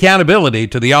and accountability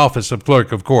to the office of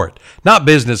Clerk of Court, not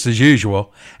business as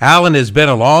usual. Alan has been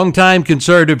a long-time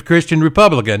conservative Christian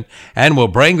Republican and will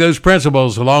bring those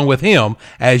principles along with him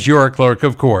as your Clerk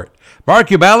of Court. Mark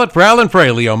your ballot for Alan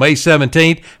Fraley on May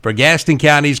 17th for Gaston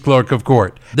County's Clerk of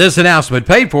Court. This announcement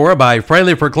paid for by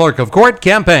Fraley for Clerk of Court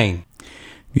campaign.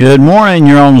 Good morning.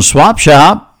 You're on the Swap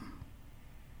Shop.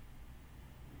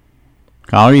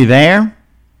 Are you there?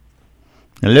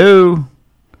 Hello?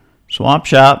 Swap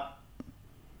Shop.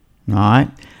 All right.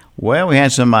 Well, we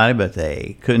had somebody, but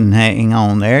they couldn't hang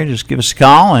on there. Just give us a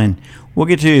call, and we'll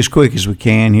get to you as quick as we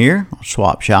can here.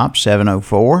 Swap Shop,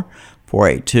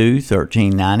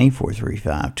 704-482-1390,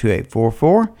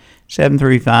 435-2844,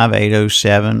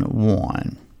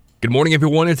 735-8071. Good morning,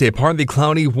 everyone. It's a partly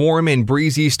cloudy, warm, and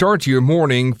breezy start to your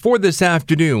morning. For this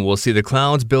afternoon, we'll see the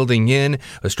clouds building in.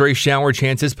 A stray shower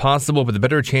chance is possible, but the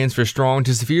better chance for strong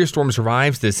to severe storms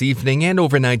arrives this evening and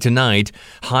overnight tonight.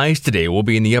 Highs today will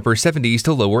be in the upper 70s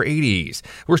to lower 80s.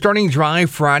 We're starting dry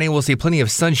Friday. We'll see plenty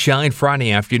of sunshine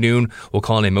Friday afternoon. We'll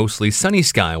call it a mostly sunny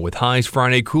sky with highs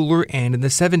Friday cooler and in the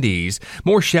 70s.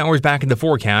 More showers back in the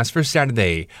forecast for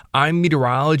Saturday. I'm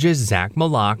meteorologist Zach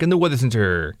Malak in the Weather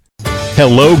Center.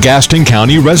 Hello, Gaston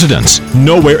County residents.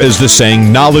 Nowhere is the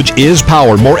saying, knowledge is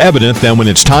power, more evident than when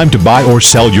it's time to buy or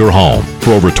sell your home.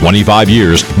 For over 25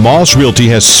 years, Moss Realty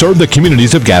has served the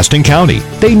communities of Gaston County.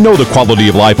 They know the quality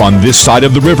of life on this side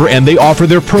of the river, and they offer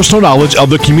their personal knowledge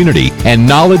of the community. And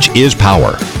knowledge is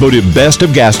power. Voted Best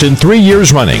of Gaston 3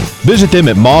 years running. Visit them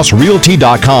at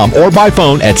mossrealty.com or by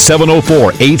phone at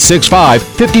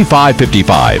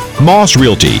 704-865-5555. Moss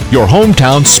Realty, your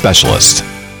hometown specialist.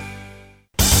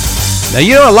 Now,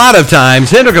 you know, a lot of times,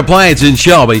 Hendrick Appliance in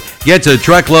Shelby gets a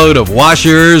truckload of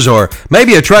washers or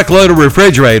maybe a truckload of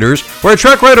refrigerators or a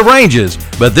truckload of ranges.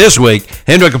 But this week,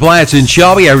 Hendrick Appliance in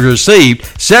Shelby has received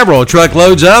several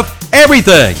truckloads of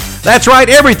everything. That's right,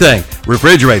 everything.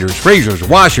 Refrigerators, freezers,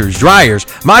 washers, dryers,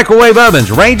 microwave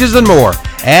ovens, ranges, and more.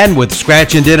 And with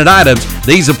scratch and dented items,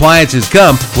 these appliances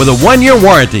come with a 1-year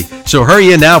warranty. So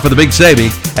hurry in now for the big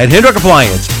savings at Hendrick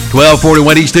Appliance,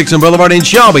 1241 East Dixon Boulevard in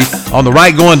Shelby, on the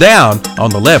right going down, on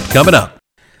the left coming up.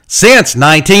 Since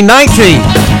 1919,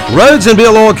 Rhodes and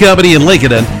Bill Oil Company in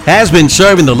Lincoln has been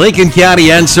serving the Lincoln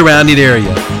County and surrounding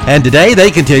area. And today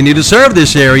they continue to serve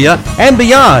this area and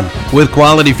beyond with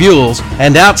quality fuels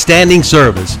and outstanding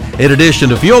service. In addition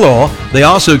to fuel oil, they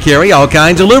also carry all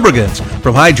kinds of lubricants,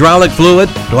 from hydraulic fluid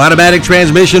to automatic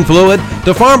transmission fluid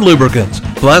to farm lubricants,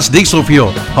 plus diesel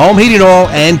fuel, home heating oil,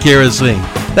 and kerosene.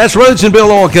 That's Rhodes and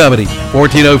Bill Oil Company,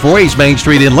 1404 East Main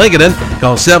Street in Lincoln.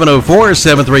 Call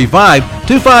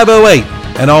 704-735-2508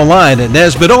 and online at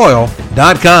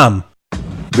nesbitoil.com.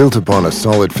 Built upon a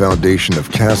solid foundation of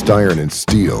cast iron and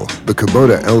steel, the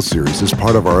Kubota L Series is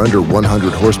part of our under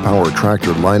 100 horsepower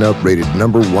tractor lineup rated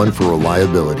 #1 for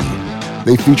reliability.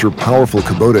 They feature powerful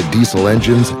Kubota diesel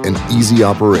engines and easy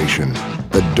operation.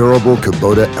 The durable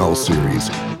Kubota L Series.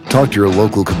 Talk to your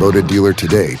local Kubota dealer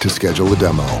today to schedule a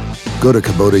demo. Go to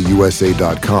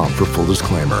KubotaUSA.com for full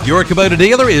disclaimer. Your Kubota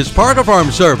dealer is Parker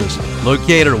Farm Service,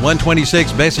 located at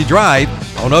 126 Bessie Drive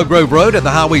on Oak Grove Road at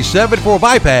the Highway 74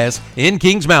 bypass in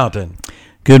Kings Mountain.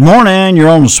 Good morning. You're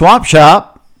on the Swap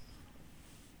Shop.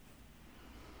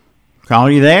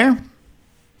 Call you there.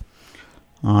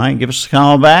 All right, give us a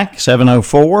call back,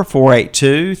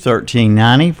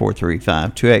 704-482-1390,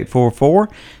 435-2844,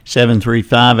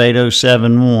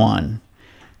 735-8071.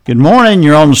 Good morning.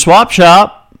 You're on the Swap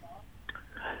Shop.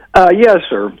 Yes,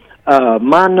 sir.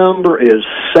 My number is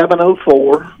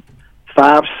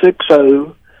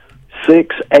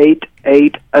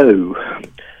 704-560-6880.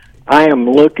 I am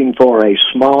looking for a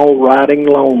small riding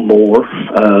lawnmower,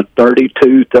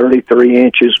 32, 33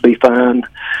 inches be fine,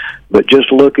 but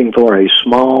just looking for a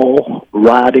small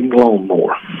riding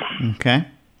lawnmower. Okay.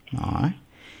 All right.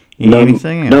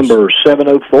 Anything else? Number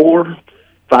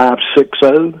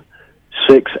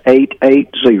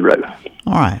 704-560-6880.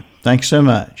 All right. Thanks so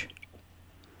much.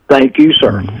 Thank you,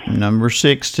 sir. Number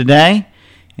 6 today,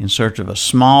 in search of a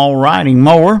small riding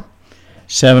mower,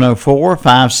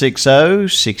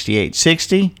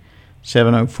 704-560-6860,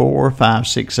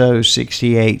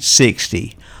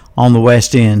 704-560-6860. On the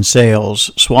West End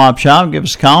Sales Swap Shop. Give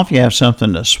us a call if you have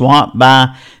something to swap,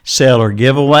 buy, sell, or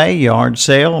give away. Yard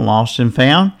sale, lost and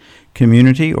found,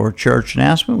 community or church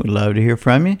announcement. We'd love to hear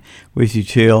from you. With you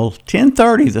till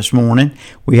 10:30 this morning.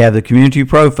 We have the community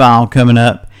profile coming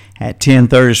up at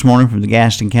 10:30 this morning from the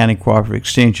Gaston County Cooperative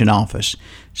Extension Office.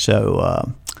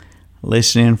 So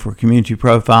listen in for community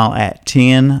profile at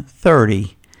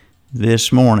 10:30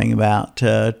 this morning, about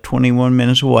 21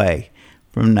 minutes away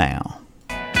from now.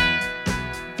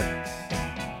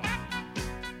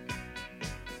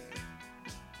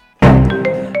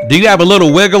 Do you have a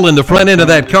little wiggle in the front end of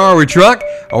that car or truck?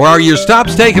 Or are your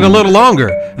stops taking a little longer?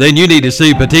 Then you need to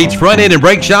see Petite's Front End and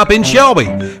Brake Shop in Shelby.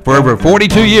 For over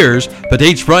 42 years,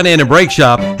 Petite's Front End and Brake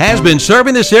Shop has been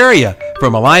serving this area.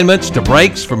 From alignments to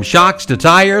brakes, from shocks to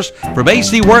tires, from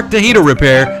AC work to heater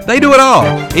repair, they do it all,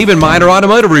 even minor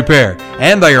automotive repair.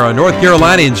 And they are a North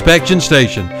Carolina inspection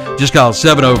station. Just call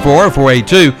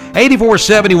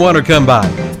 704-482-8471 or come by.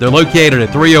 They're located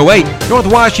at 308 North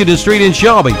Washington Street in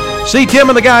Shelby. See Tim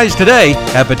and the guys today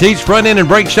at Petite's Front End and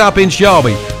Brake Shop in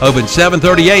Shelby. Open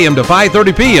 7:30 a.m. to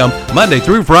 5:30 p.m. Monday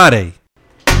through Friday.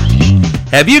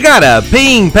 Have you got a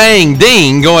ping, pang,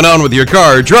 ding going on with your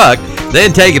car or truck?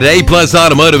 Then take it to A-Plus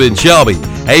Automotive in Shelby.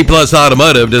 A-Plus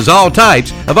Automotive does all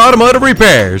types of automotive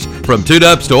repairs, from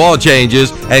tune-ups to oil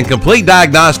changes and complete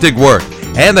diagnostic work.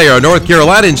 And they are a North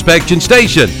Carolina inspection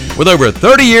station with over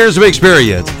 30 years of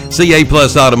experience. See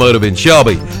A-Plus Automotive in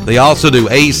Shelby. They also do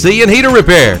AC and heater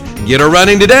repair. Get her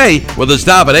running today with a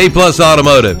stop at A-Plus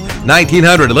Automotive,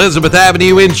 1900 Elizabeth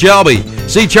Avenue in Shelby.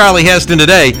 See Charlie Heston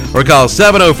today or call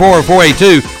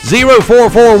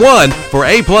 704-482-0441 for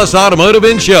A-Plus Automotive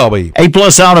in Shelby.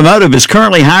 A-Plus Automotive is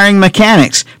currently hiring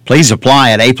mechanics. Please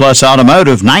apply at A-Plus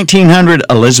Automotive, 1900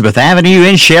 Elizabeth Avenue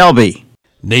in Shelby.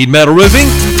 Need metal roofing?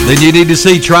 Then you need to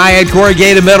see Triad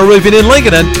Corrugated Metal Roofing in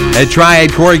Lincolnton. At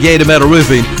Triad Corrugated Metal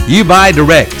Roofing, you buy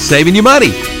direct, saving you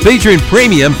money. Featuring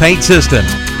premium paint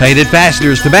systems, painted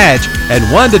fasteners to match, and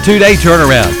 1 to 2 day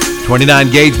turnaround.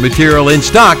 29 gauge material in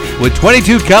stock with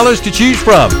 22 colors to choose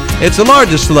from. It's the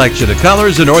largest selection of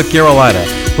colors in North Carolina.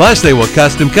 Plus, they will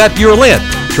custom cut your length.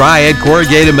 Triad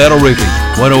Corrugated Metal Roofing,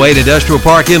 108 Industrial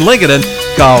Park in Lincoln.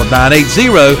 Call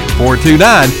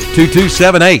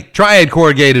 980-429-2278. Triad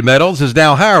Corrugated Metals is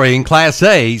now hiring Class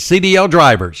A CDL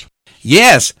drivers.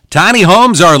 Yes, tiny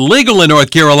homes are legal in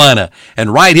North Carolina,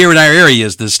 and right here in our area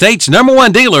is the state's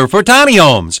 #1 dealer for tiny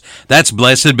homes. That's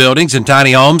Blessed Buildings and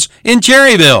Tiny Homes in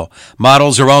Cherryville.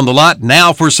 Models are on the lot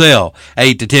now for sale.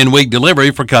 8 to 10 week delivery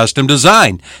for custom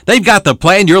design. They've got the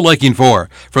plan you're looking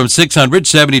for, from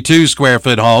 672 square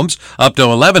foot homes up to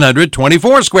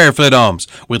 1,124 square foot homes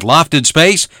with lofted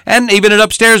space and even an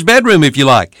upstairs bedroom if you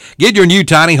like. Get your new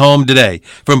tiny home today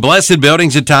from Blessed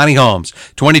Buildings and Tiny Homes,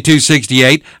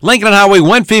 2268 Lincoln Highway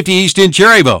 150 East in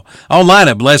Cherryville. Online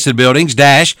at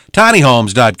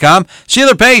blessedbuildings-tinyhomes.com. See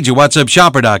their page at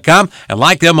whatsupshopper.com and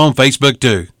like them on Facebook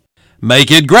too.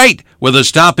 Make it great with a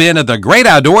stop in at the Great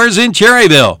Outdoors in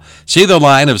Cherryville. See the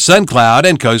line of SunCloud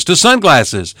and Costa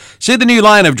sunglasses. See the new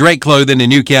line of Drake clothing in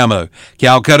new camo.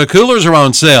 Calcutta coolers are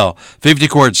on sale.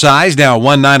 50-quart size now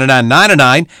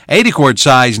 $199.99. 80-quart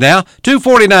size now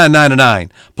 $249.99.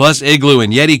 Plus Igloo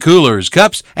and Yeti coolers,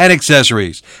 cups, and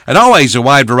accessories. And always a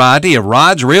wide variety of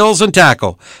rods, reels, and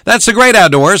tackle. That's the Great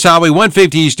Outdoors, Highway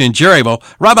 150 East in Cherryville,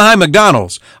 right behind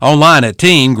McDonald's. Online at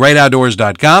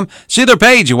teamgreatoutdoors.com. See their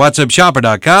page at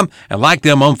whatsupshopper.com and like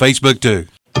them on Facebook too.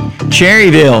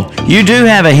 Cherryville, you do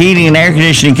have a heating and air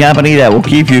conditioning company that will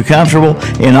keep you comfortable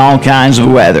in all kinds of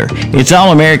weather. It's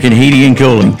All American Heating and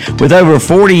Cooling with over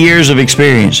 40 years of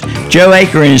experience. Joe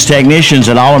Aker and his technicians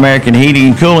at All American Heating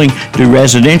and Cooling do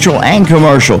residential and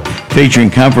commercial, featuring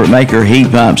Comfort Maker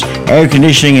heat pumps, air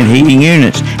conditioning and heating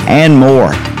units, and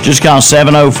more. Just call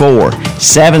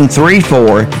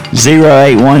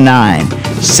 704-734-0819.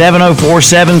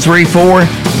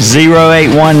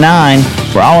 704-734-0819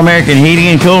 for All American Heating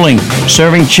and Cooling,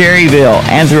 serving Cherryville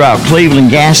and throughout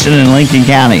Cleveland, Gaston, and Lincoln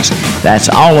counties. That's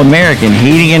All American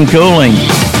Heating and Cooling.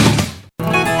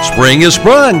 Spring is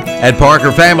sprung at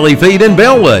Parker Family Feed in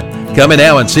Bellwood. Come in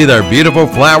now and see their beautiful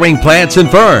flowering plants and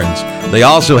ferns. They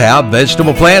also have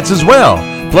vegetable plants as well,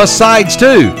 plus sides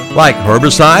too, like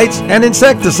herbicides and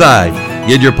insecticides.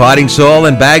 Get your potting soil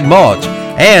and bag mulch.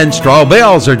 And straw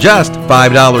bales are just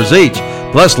 $5 each,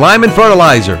 plus lime and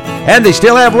fertilizer. And they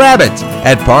still have rabbits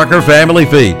at Parker Family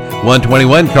Feed,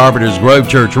 121 Carpenters Grove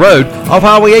Church Road off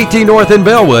Highway 18 North in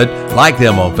Bellwood. Like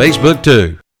them on Facebook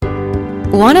too.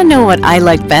 Want to know what I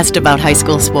like best about high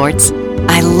school sports?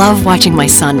 I love watching my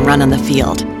son run on the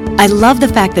field. I love the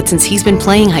fact that since he's been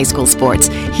playing high school sports,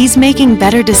 he's making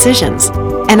better decisions.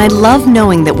 And I love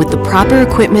knowing that with the proper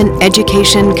equipment,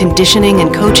 education, conditioning,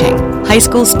 and coaching, high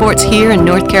school sports here in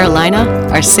North Carolina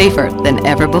are safer than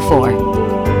ever before.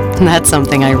 That's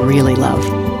something I really love.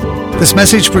 This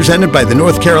message presented by the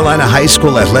North Carolina High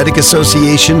School Athletic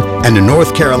Association and the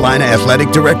North Carolina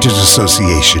Athletic Directors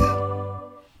Association.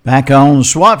 Back on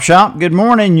Swap Shop. Good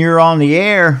morning. You're on the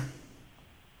air.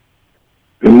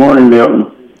 Good morning,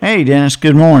 Milton. Hey, Dennis.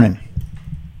 Good morning.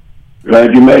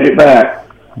 Glad you made it back.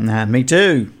 Nah, me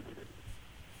too.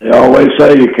 They always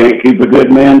say you can't keep a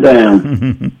good man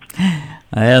down.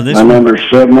 My number is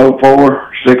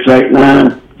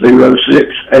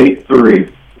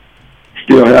 704-689-0683.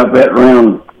 Still have that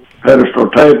round pedestal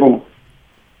table.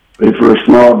 Be for a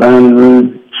small dining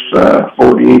room. It's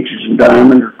 40 inches in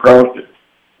diameter across it.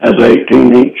 Has an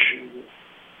 18-inch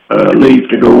leaf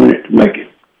to go in it to make it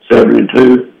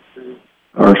 72.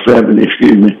 Or 70,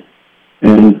 excuse me.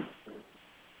 And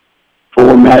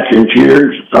 4 matching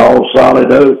chairs. It's all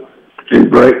solid oak. It's in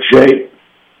great shape.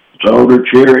 It's an older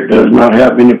chair. It does not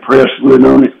have any pressed wood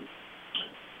on it.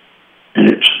 And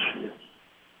it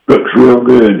looks real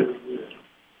good.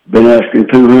 Been asking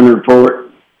 $200 for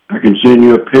it. I can send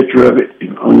you a picture of it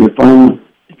on your phone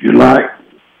if you like.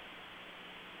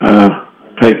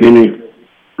 Take any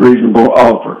reasonable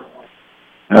offer.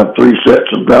 Have 3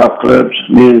 sets of golf clubs,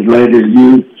 men's, ladies,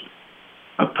 youth,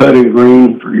 a putting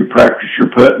green for you practice your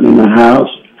putting in the house.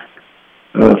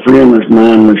 A friend of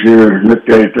mine was here and looked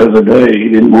at it the other day. He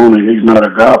didn't want it. He's not a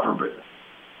golfer, but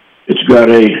it's got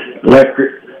a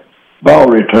electric ball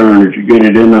return. As you get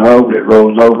it in the hole, it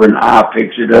rolls over and the eye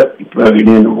picks it up. You plug it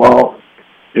in the wall.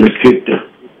 It'll kick the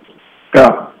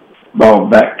golf ball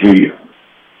back to you.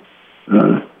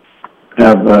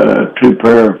 Have 2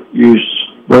 pair of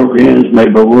used broke ends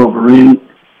made by Wolverine,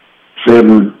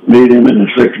 7 medium and a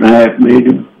 6.5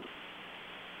 medium.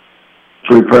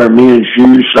 3 pair of men's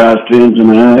shoes, size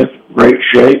 10s.5, great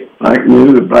shape, like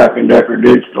new, with Black & Decker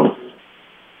digital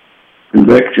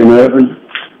convection oven,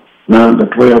 9 to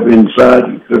 12 inside.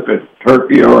 You cook a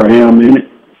turkey or a ham in it.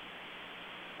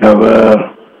 Have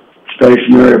a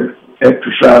stationary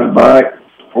exercise bike,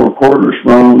 4/4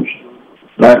 spoons,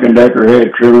 Black & Decker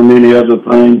head trimmer, many other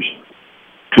things,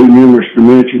 too numerous to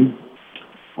mention.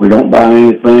 We don't buy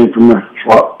anything from the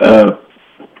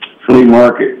flea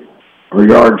market or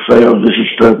yard sales. This is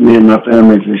stuff me and my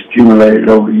family has accumulated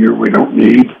over the year we don't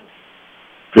need.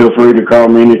 Feel free to call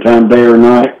me anytime, day or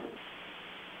night.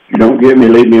 If you don't get me,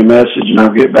 leave me a message and I'll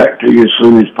get back to you as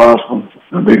soon as possible.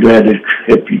 I'll be glad to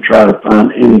help you try to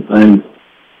find anything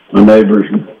my neighbors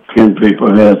and kin people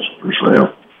has for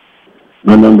sale.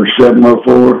 My number is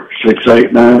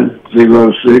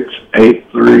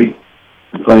 704-689-0683.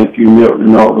 Thank you, Milton,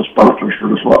 and all the sponsors for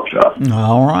the swap shop.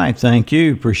 All right. Thank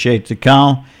you. Appreciate the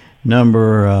call.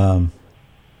 Number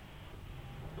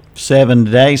 7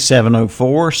 today,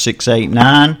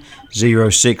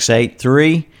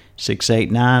 704-689-0683,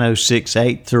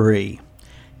 689-0683.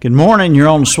 Good morning. You're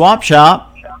on the swap shop.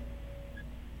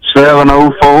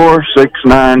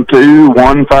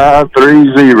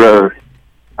 704-692-1530.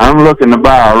 I'm looking to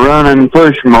buy a running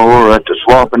push mower at the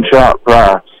swap and shop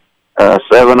price.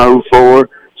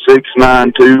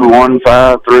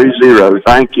 704-692-1530.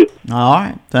 Thank you. All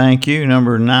right. Thank you.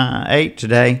 Number 8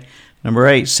 today. Number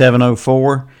 8,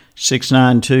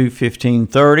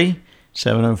 704-692-1530.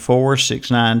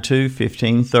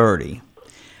 704-692-1530.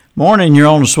 Morning. You're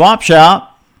on the swap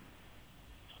shop.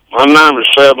 My number is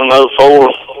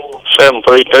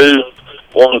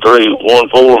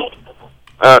 704-732-1314.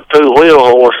 2-wheel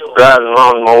horse driving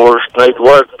lawnmowers need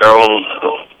work on.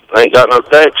 Ain't got no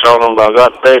decks on them, but I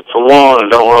got a deck for one and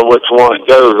don't know which one it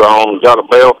goes on. Got a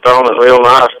belt on it, real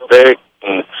nice deck,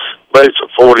 and base of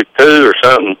 42 or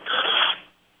something.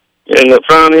 And the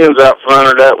front end's out front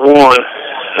of that one,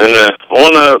 and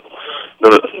one of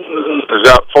has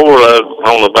got 4 lugs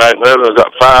on the back, the other's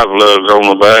got 5 lugs on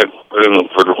the back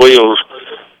for the wheels.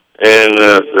 And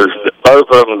there's both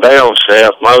of them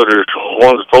downshaft motors.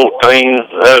 One's 14,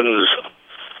 the other's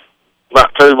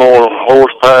about 2 more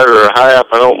horsepower or a half,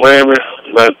 I don't remember.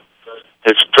 But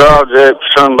it's a project for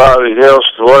somebody else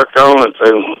to work on it.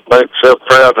 They make themselves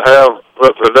proud to have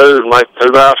what they do and make 2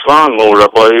 nice lawnmowers, I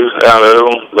believe, out of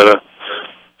them. But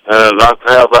I'd like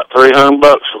to have about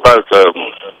 $300 for both of them.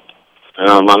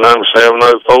 My number is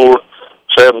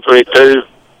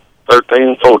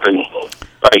 704-732-1314.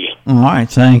 Thank you. All right,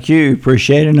 thank you.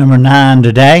 Appreciate it. Number 9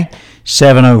 today,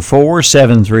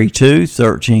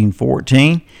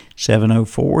 704-732-1314.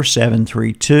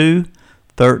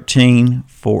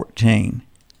 704-732-1314.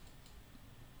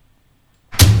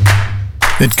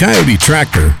 At Coyote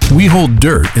Tractor, we hold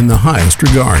dirt in the highest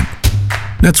regard.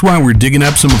 That's why we're digging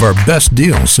up some of our best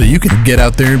deals so you can get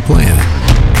out there and plan.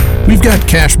 We've got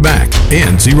cash back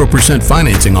and 0%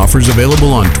 financing offers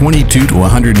available on 22 to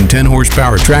 110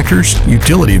 horsepower tractors,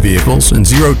 utility vehicles, and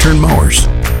zero-turn mowers.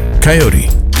 Coyote,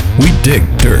 we dig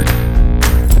dirt.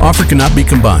 Offer cannot be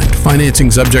combined.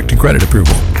 Financing subject to credit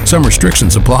approval. Some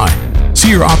restrictions apply. See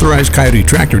your authorized Coyote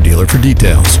Tractor dealer for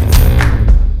details.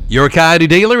 Your Coyote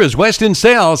dealer is Weston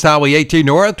Sales, Highway 18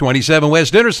 North, 27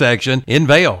 West intersection in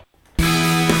Vale.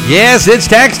 Yes, it's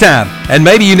tax time, and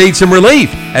maybe you need some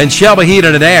relief. And Shelby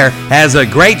Heating and Air has a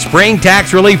great spring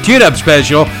tax relief tune-up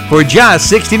special for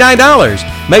just $69.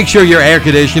 Make sure your air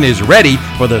condition is ready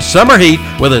for the summer heat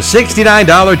with a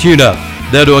 $69 tune-up.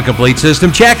 They'll do a complete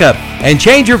system checkup and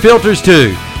change your filters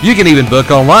too. You can even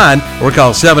book online or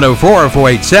call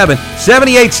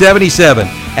 704-487-7877.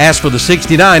 Ask for the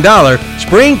 $69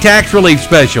 Spring Tax Relief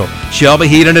Special. Shelby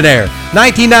Heating and Air,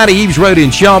 1990 Eves Road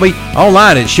in Shelby.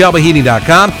 Online at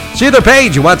shelbyheating.com. See their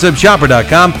page at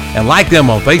whatsupshopper.com and like them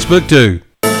on Facebook too.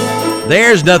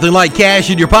 There's nothing like cash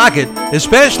in your pocket,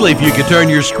 especially if you can turn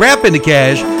your scrap into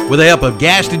cash with the help of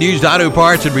Gaston Used Auto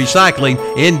Parts and Recycling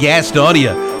in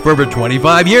Gastonia. For over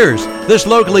 25 years, this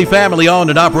locally family-owned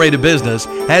and operated business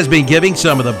has been giving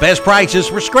some of the best prices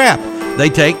for scrap. They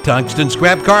take tungsten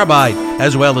scrap carbide,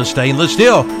 as well as stainless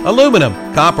steel, aluminum,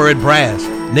 copper, and brass.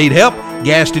 Need help?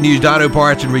 Gaston Used Auto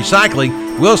Parts and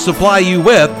Recycling will supply you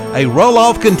with a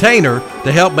roll-off container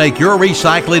to help make your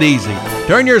recycling easy.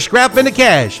 Turn your scrap into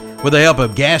cash with the help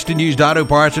of Gaston Used Auto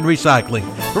Parts and Recycling.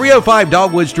 305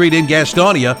 Dogwood Street in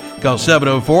Gastonia. Call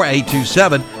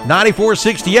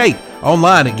 704-827-9468.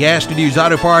 Online at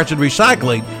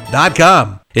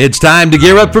GastonUsedAutoPartsAndRecycling.com. It's time to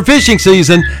gear up for fishing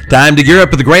season. Time to gear up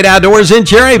with the great outdoors in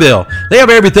Cherryville. They have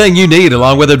everything you need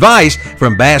along with advice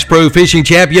from Bass Pro Fishing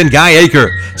Champion Guy Aker.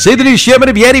 See the new shipment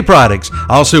of Yeti products,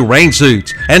 also rain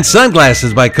suits and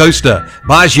sunglasses by Costa,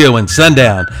 Baggio, and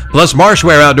Sundown, plus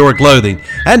Marshwear outdoor clothing.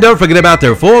 And don't forget about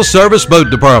their full service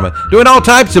boat department, doing all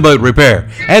types of boat repair.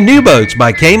 And new boats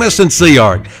by Camus and Sea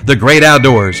Art. The great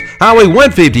outdoors. Highway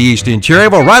 150 East in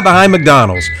Cherryville, right behind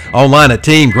McDonald's. Online at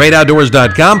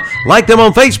teamgreatoutdoors.com. Like them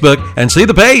on Facebook and see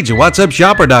the page at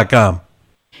whatsupshopper.com.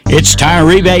 It's tire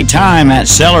rebate time at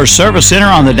Sellers Service Center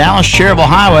on the Dallas-Cherryville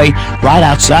Highway, right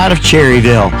outside of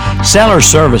Cherryville. Sellers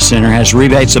Service Center has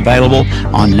rebates available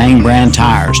on name brand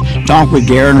tires. Talk with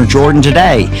Garen or Jordan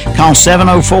today. Call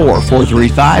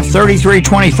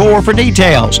 704-435-3324 for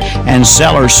details. And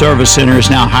Sellers Service Center is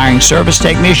now hiring service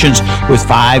technicians with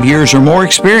 5 years or more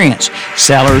experience.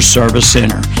 Sellers Service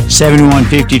Center,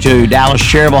 7152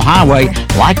 Dallas-Cherryville Highway.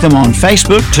 Like them on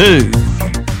Facebook too.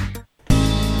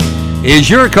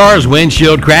 Is your car's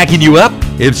windshield cracking you up?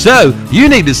 If so, you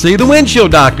need to see the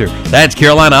windshield doctor. That's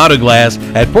Carolina Auto Glass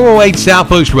at 408 South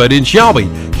Post Road in Shelby.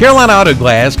 Carolina Auto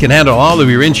Glass can handle all of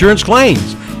your insurance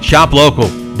claims. Shop local.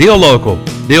 Deal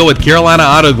with Carolina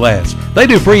Auto Glass. They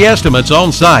do free estimates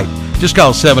on site. Just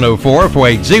call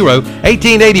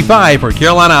 704-480-1885 for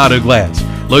Carolina Auto Glass.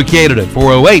 Located at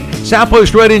 408 South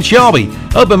Post Road in Shelby.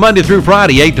 Open Monday through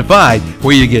Friday, 8 to 5,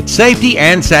 where you get safety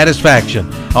and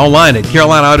satisfaction. Online at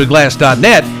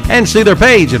CarolinaAutoGlass.net and see their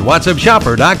page at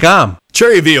WhatsUpShopper.com.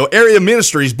 Cherryville Area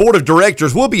Ministries Board of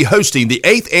Directors will be hosting the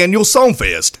 8th Annual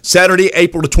Songfest, Saturday,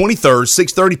 April the 23rd,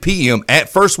 6:30 p.m. at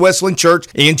First Wesleyan Church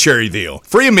in Cherryville.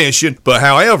 Free admission, but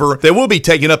however, they will be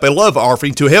taking up a love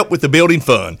offering to help with the building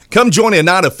fund. Come join a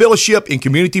night of fellowship and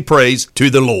community praise to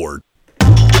the Lord.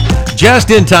 Just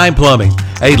in Time Plumbing,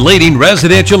 a leading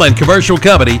residential and commercial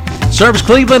company, serves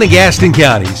Cleveland and Gaston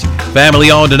counties.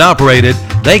 Family owned and operated,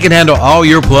 they can handle all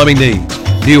your plumbing needs.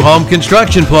 New home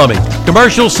construction plumbing,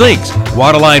 commercial sinks,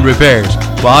 water line repairs,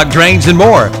 clogged drains, and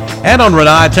more. And on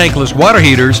Renai tankless water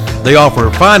heaters, they offer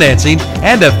financing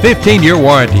and a 15-year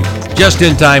warranty. Just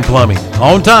in Time Plumbing,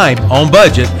 on time, on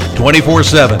budget,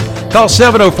 24/7. Call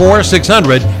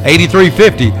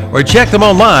 704-600-8350 or check them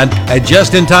online at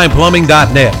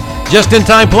justintimeplumbing.net. Just in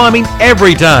Time Plumbing,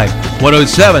 every time.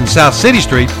 107 South City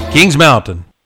Street, Kings Mountain.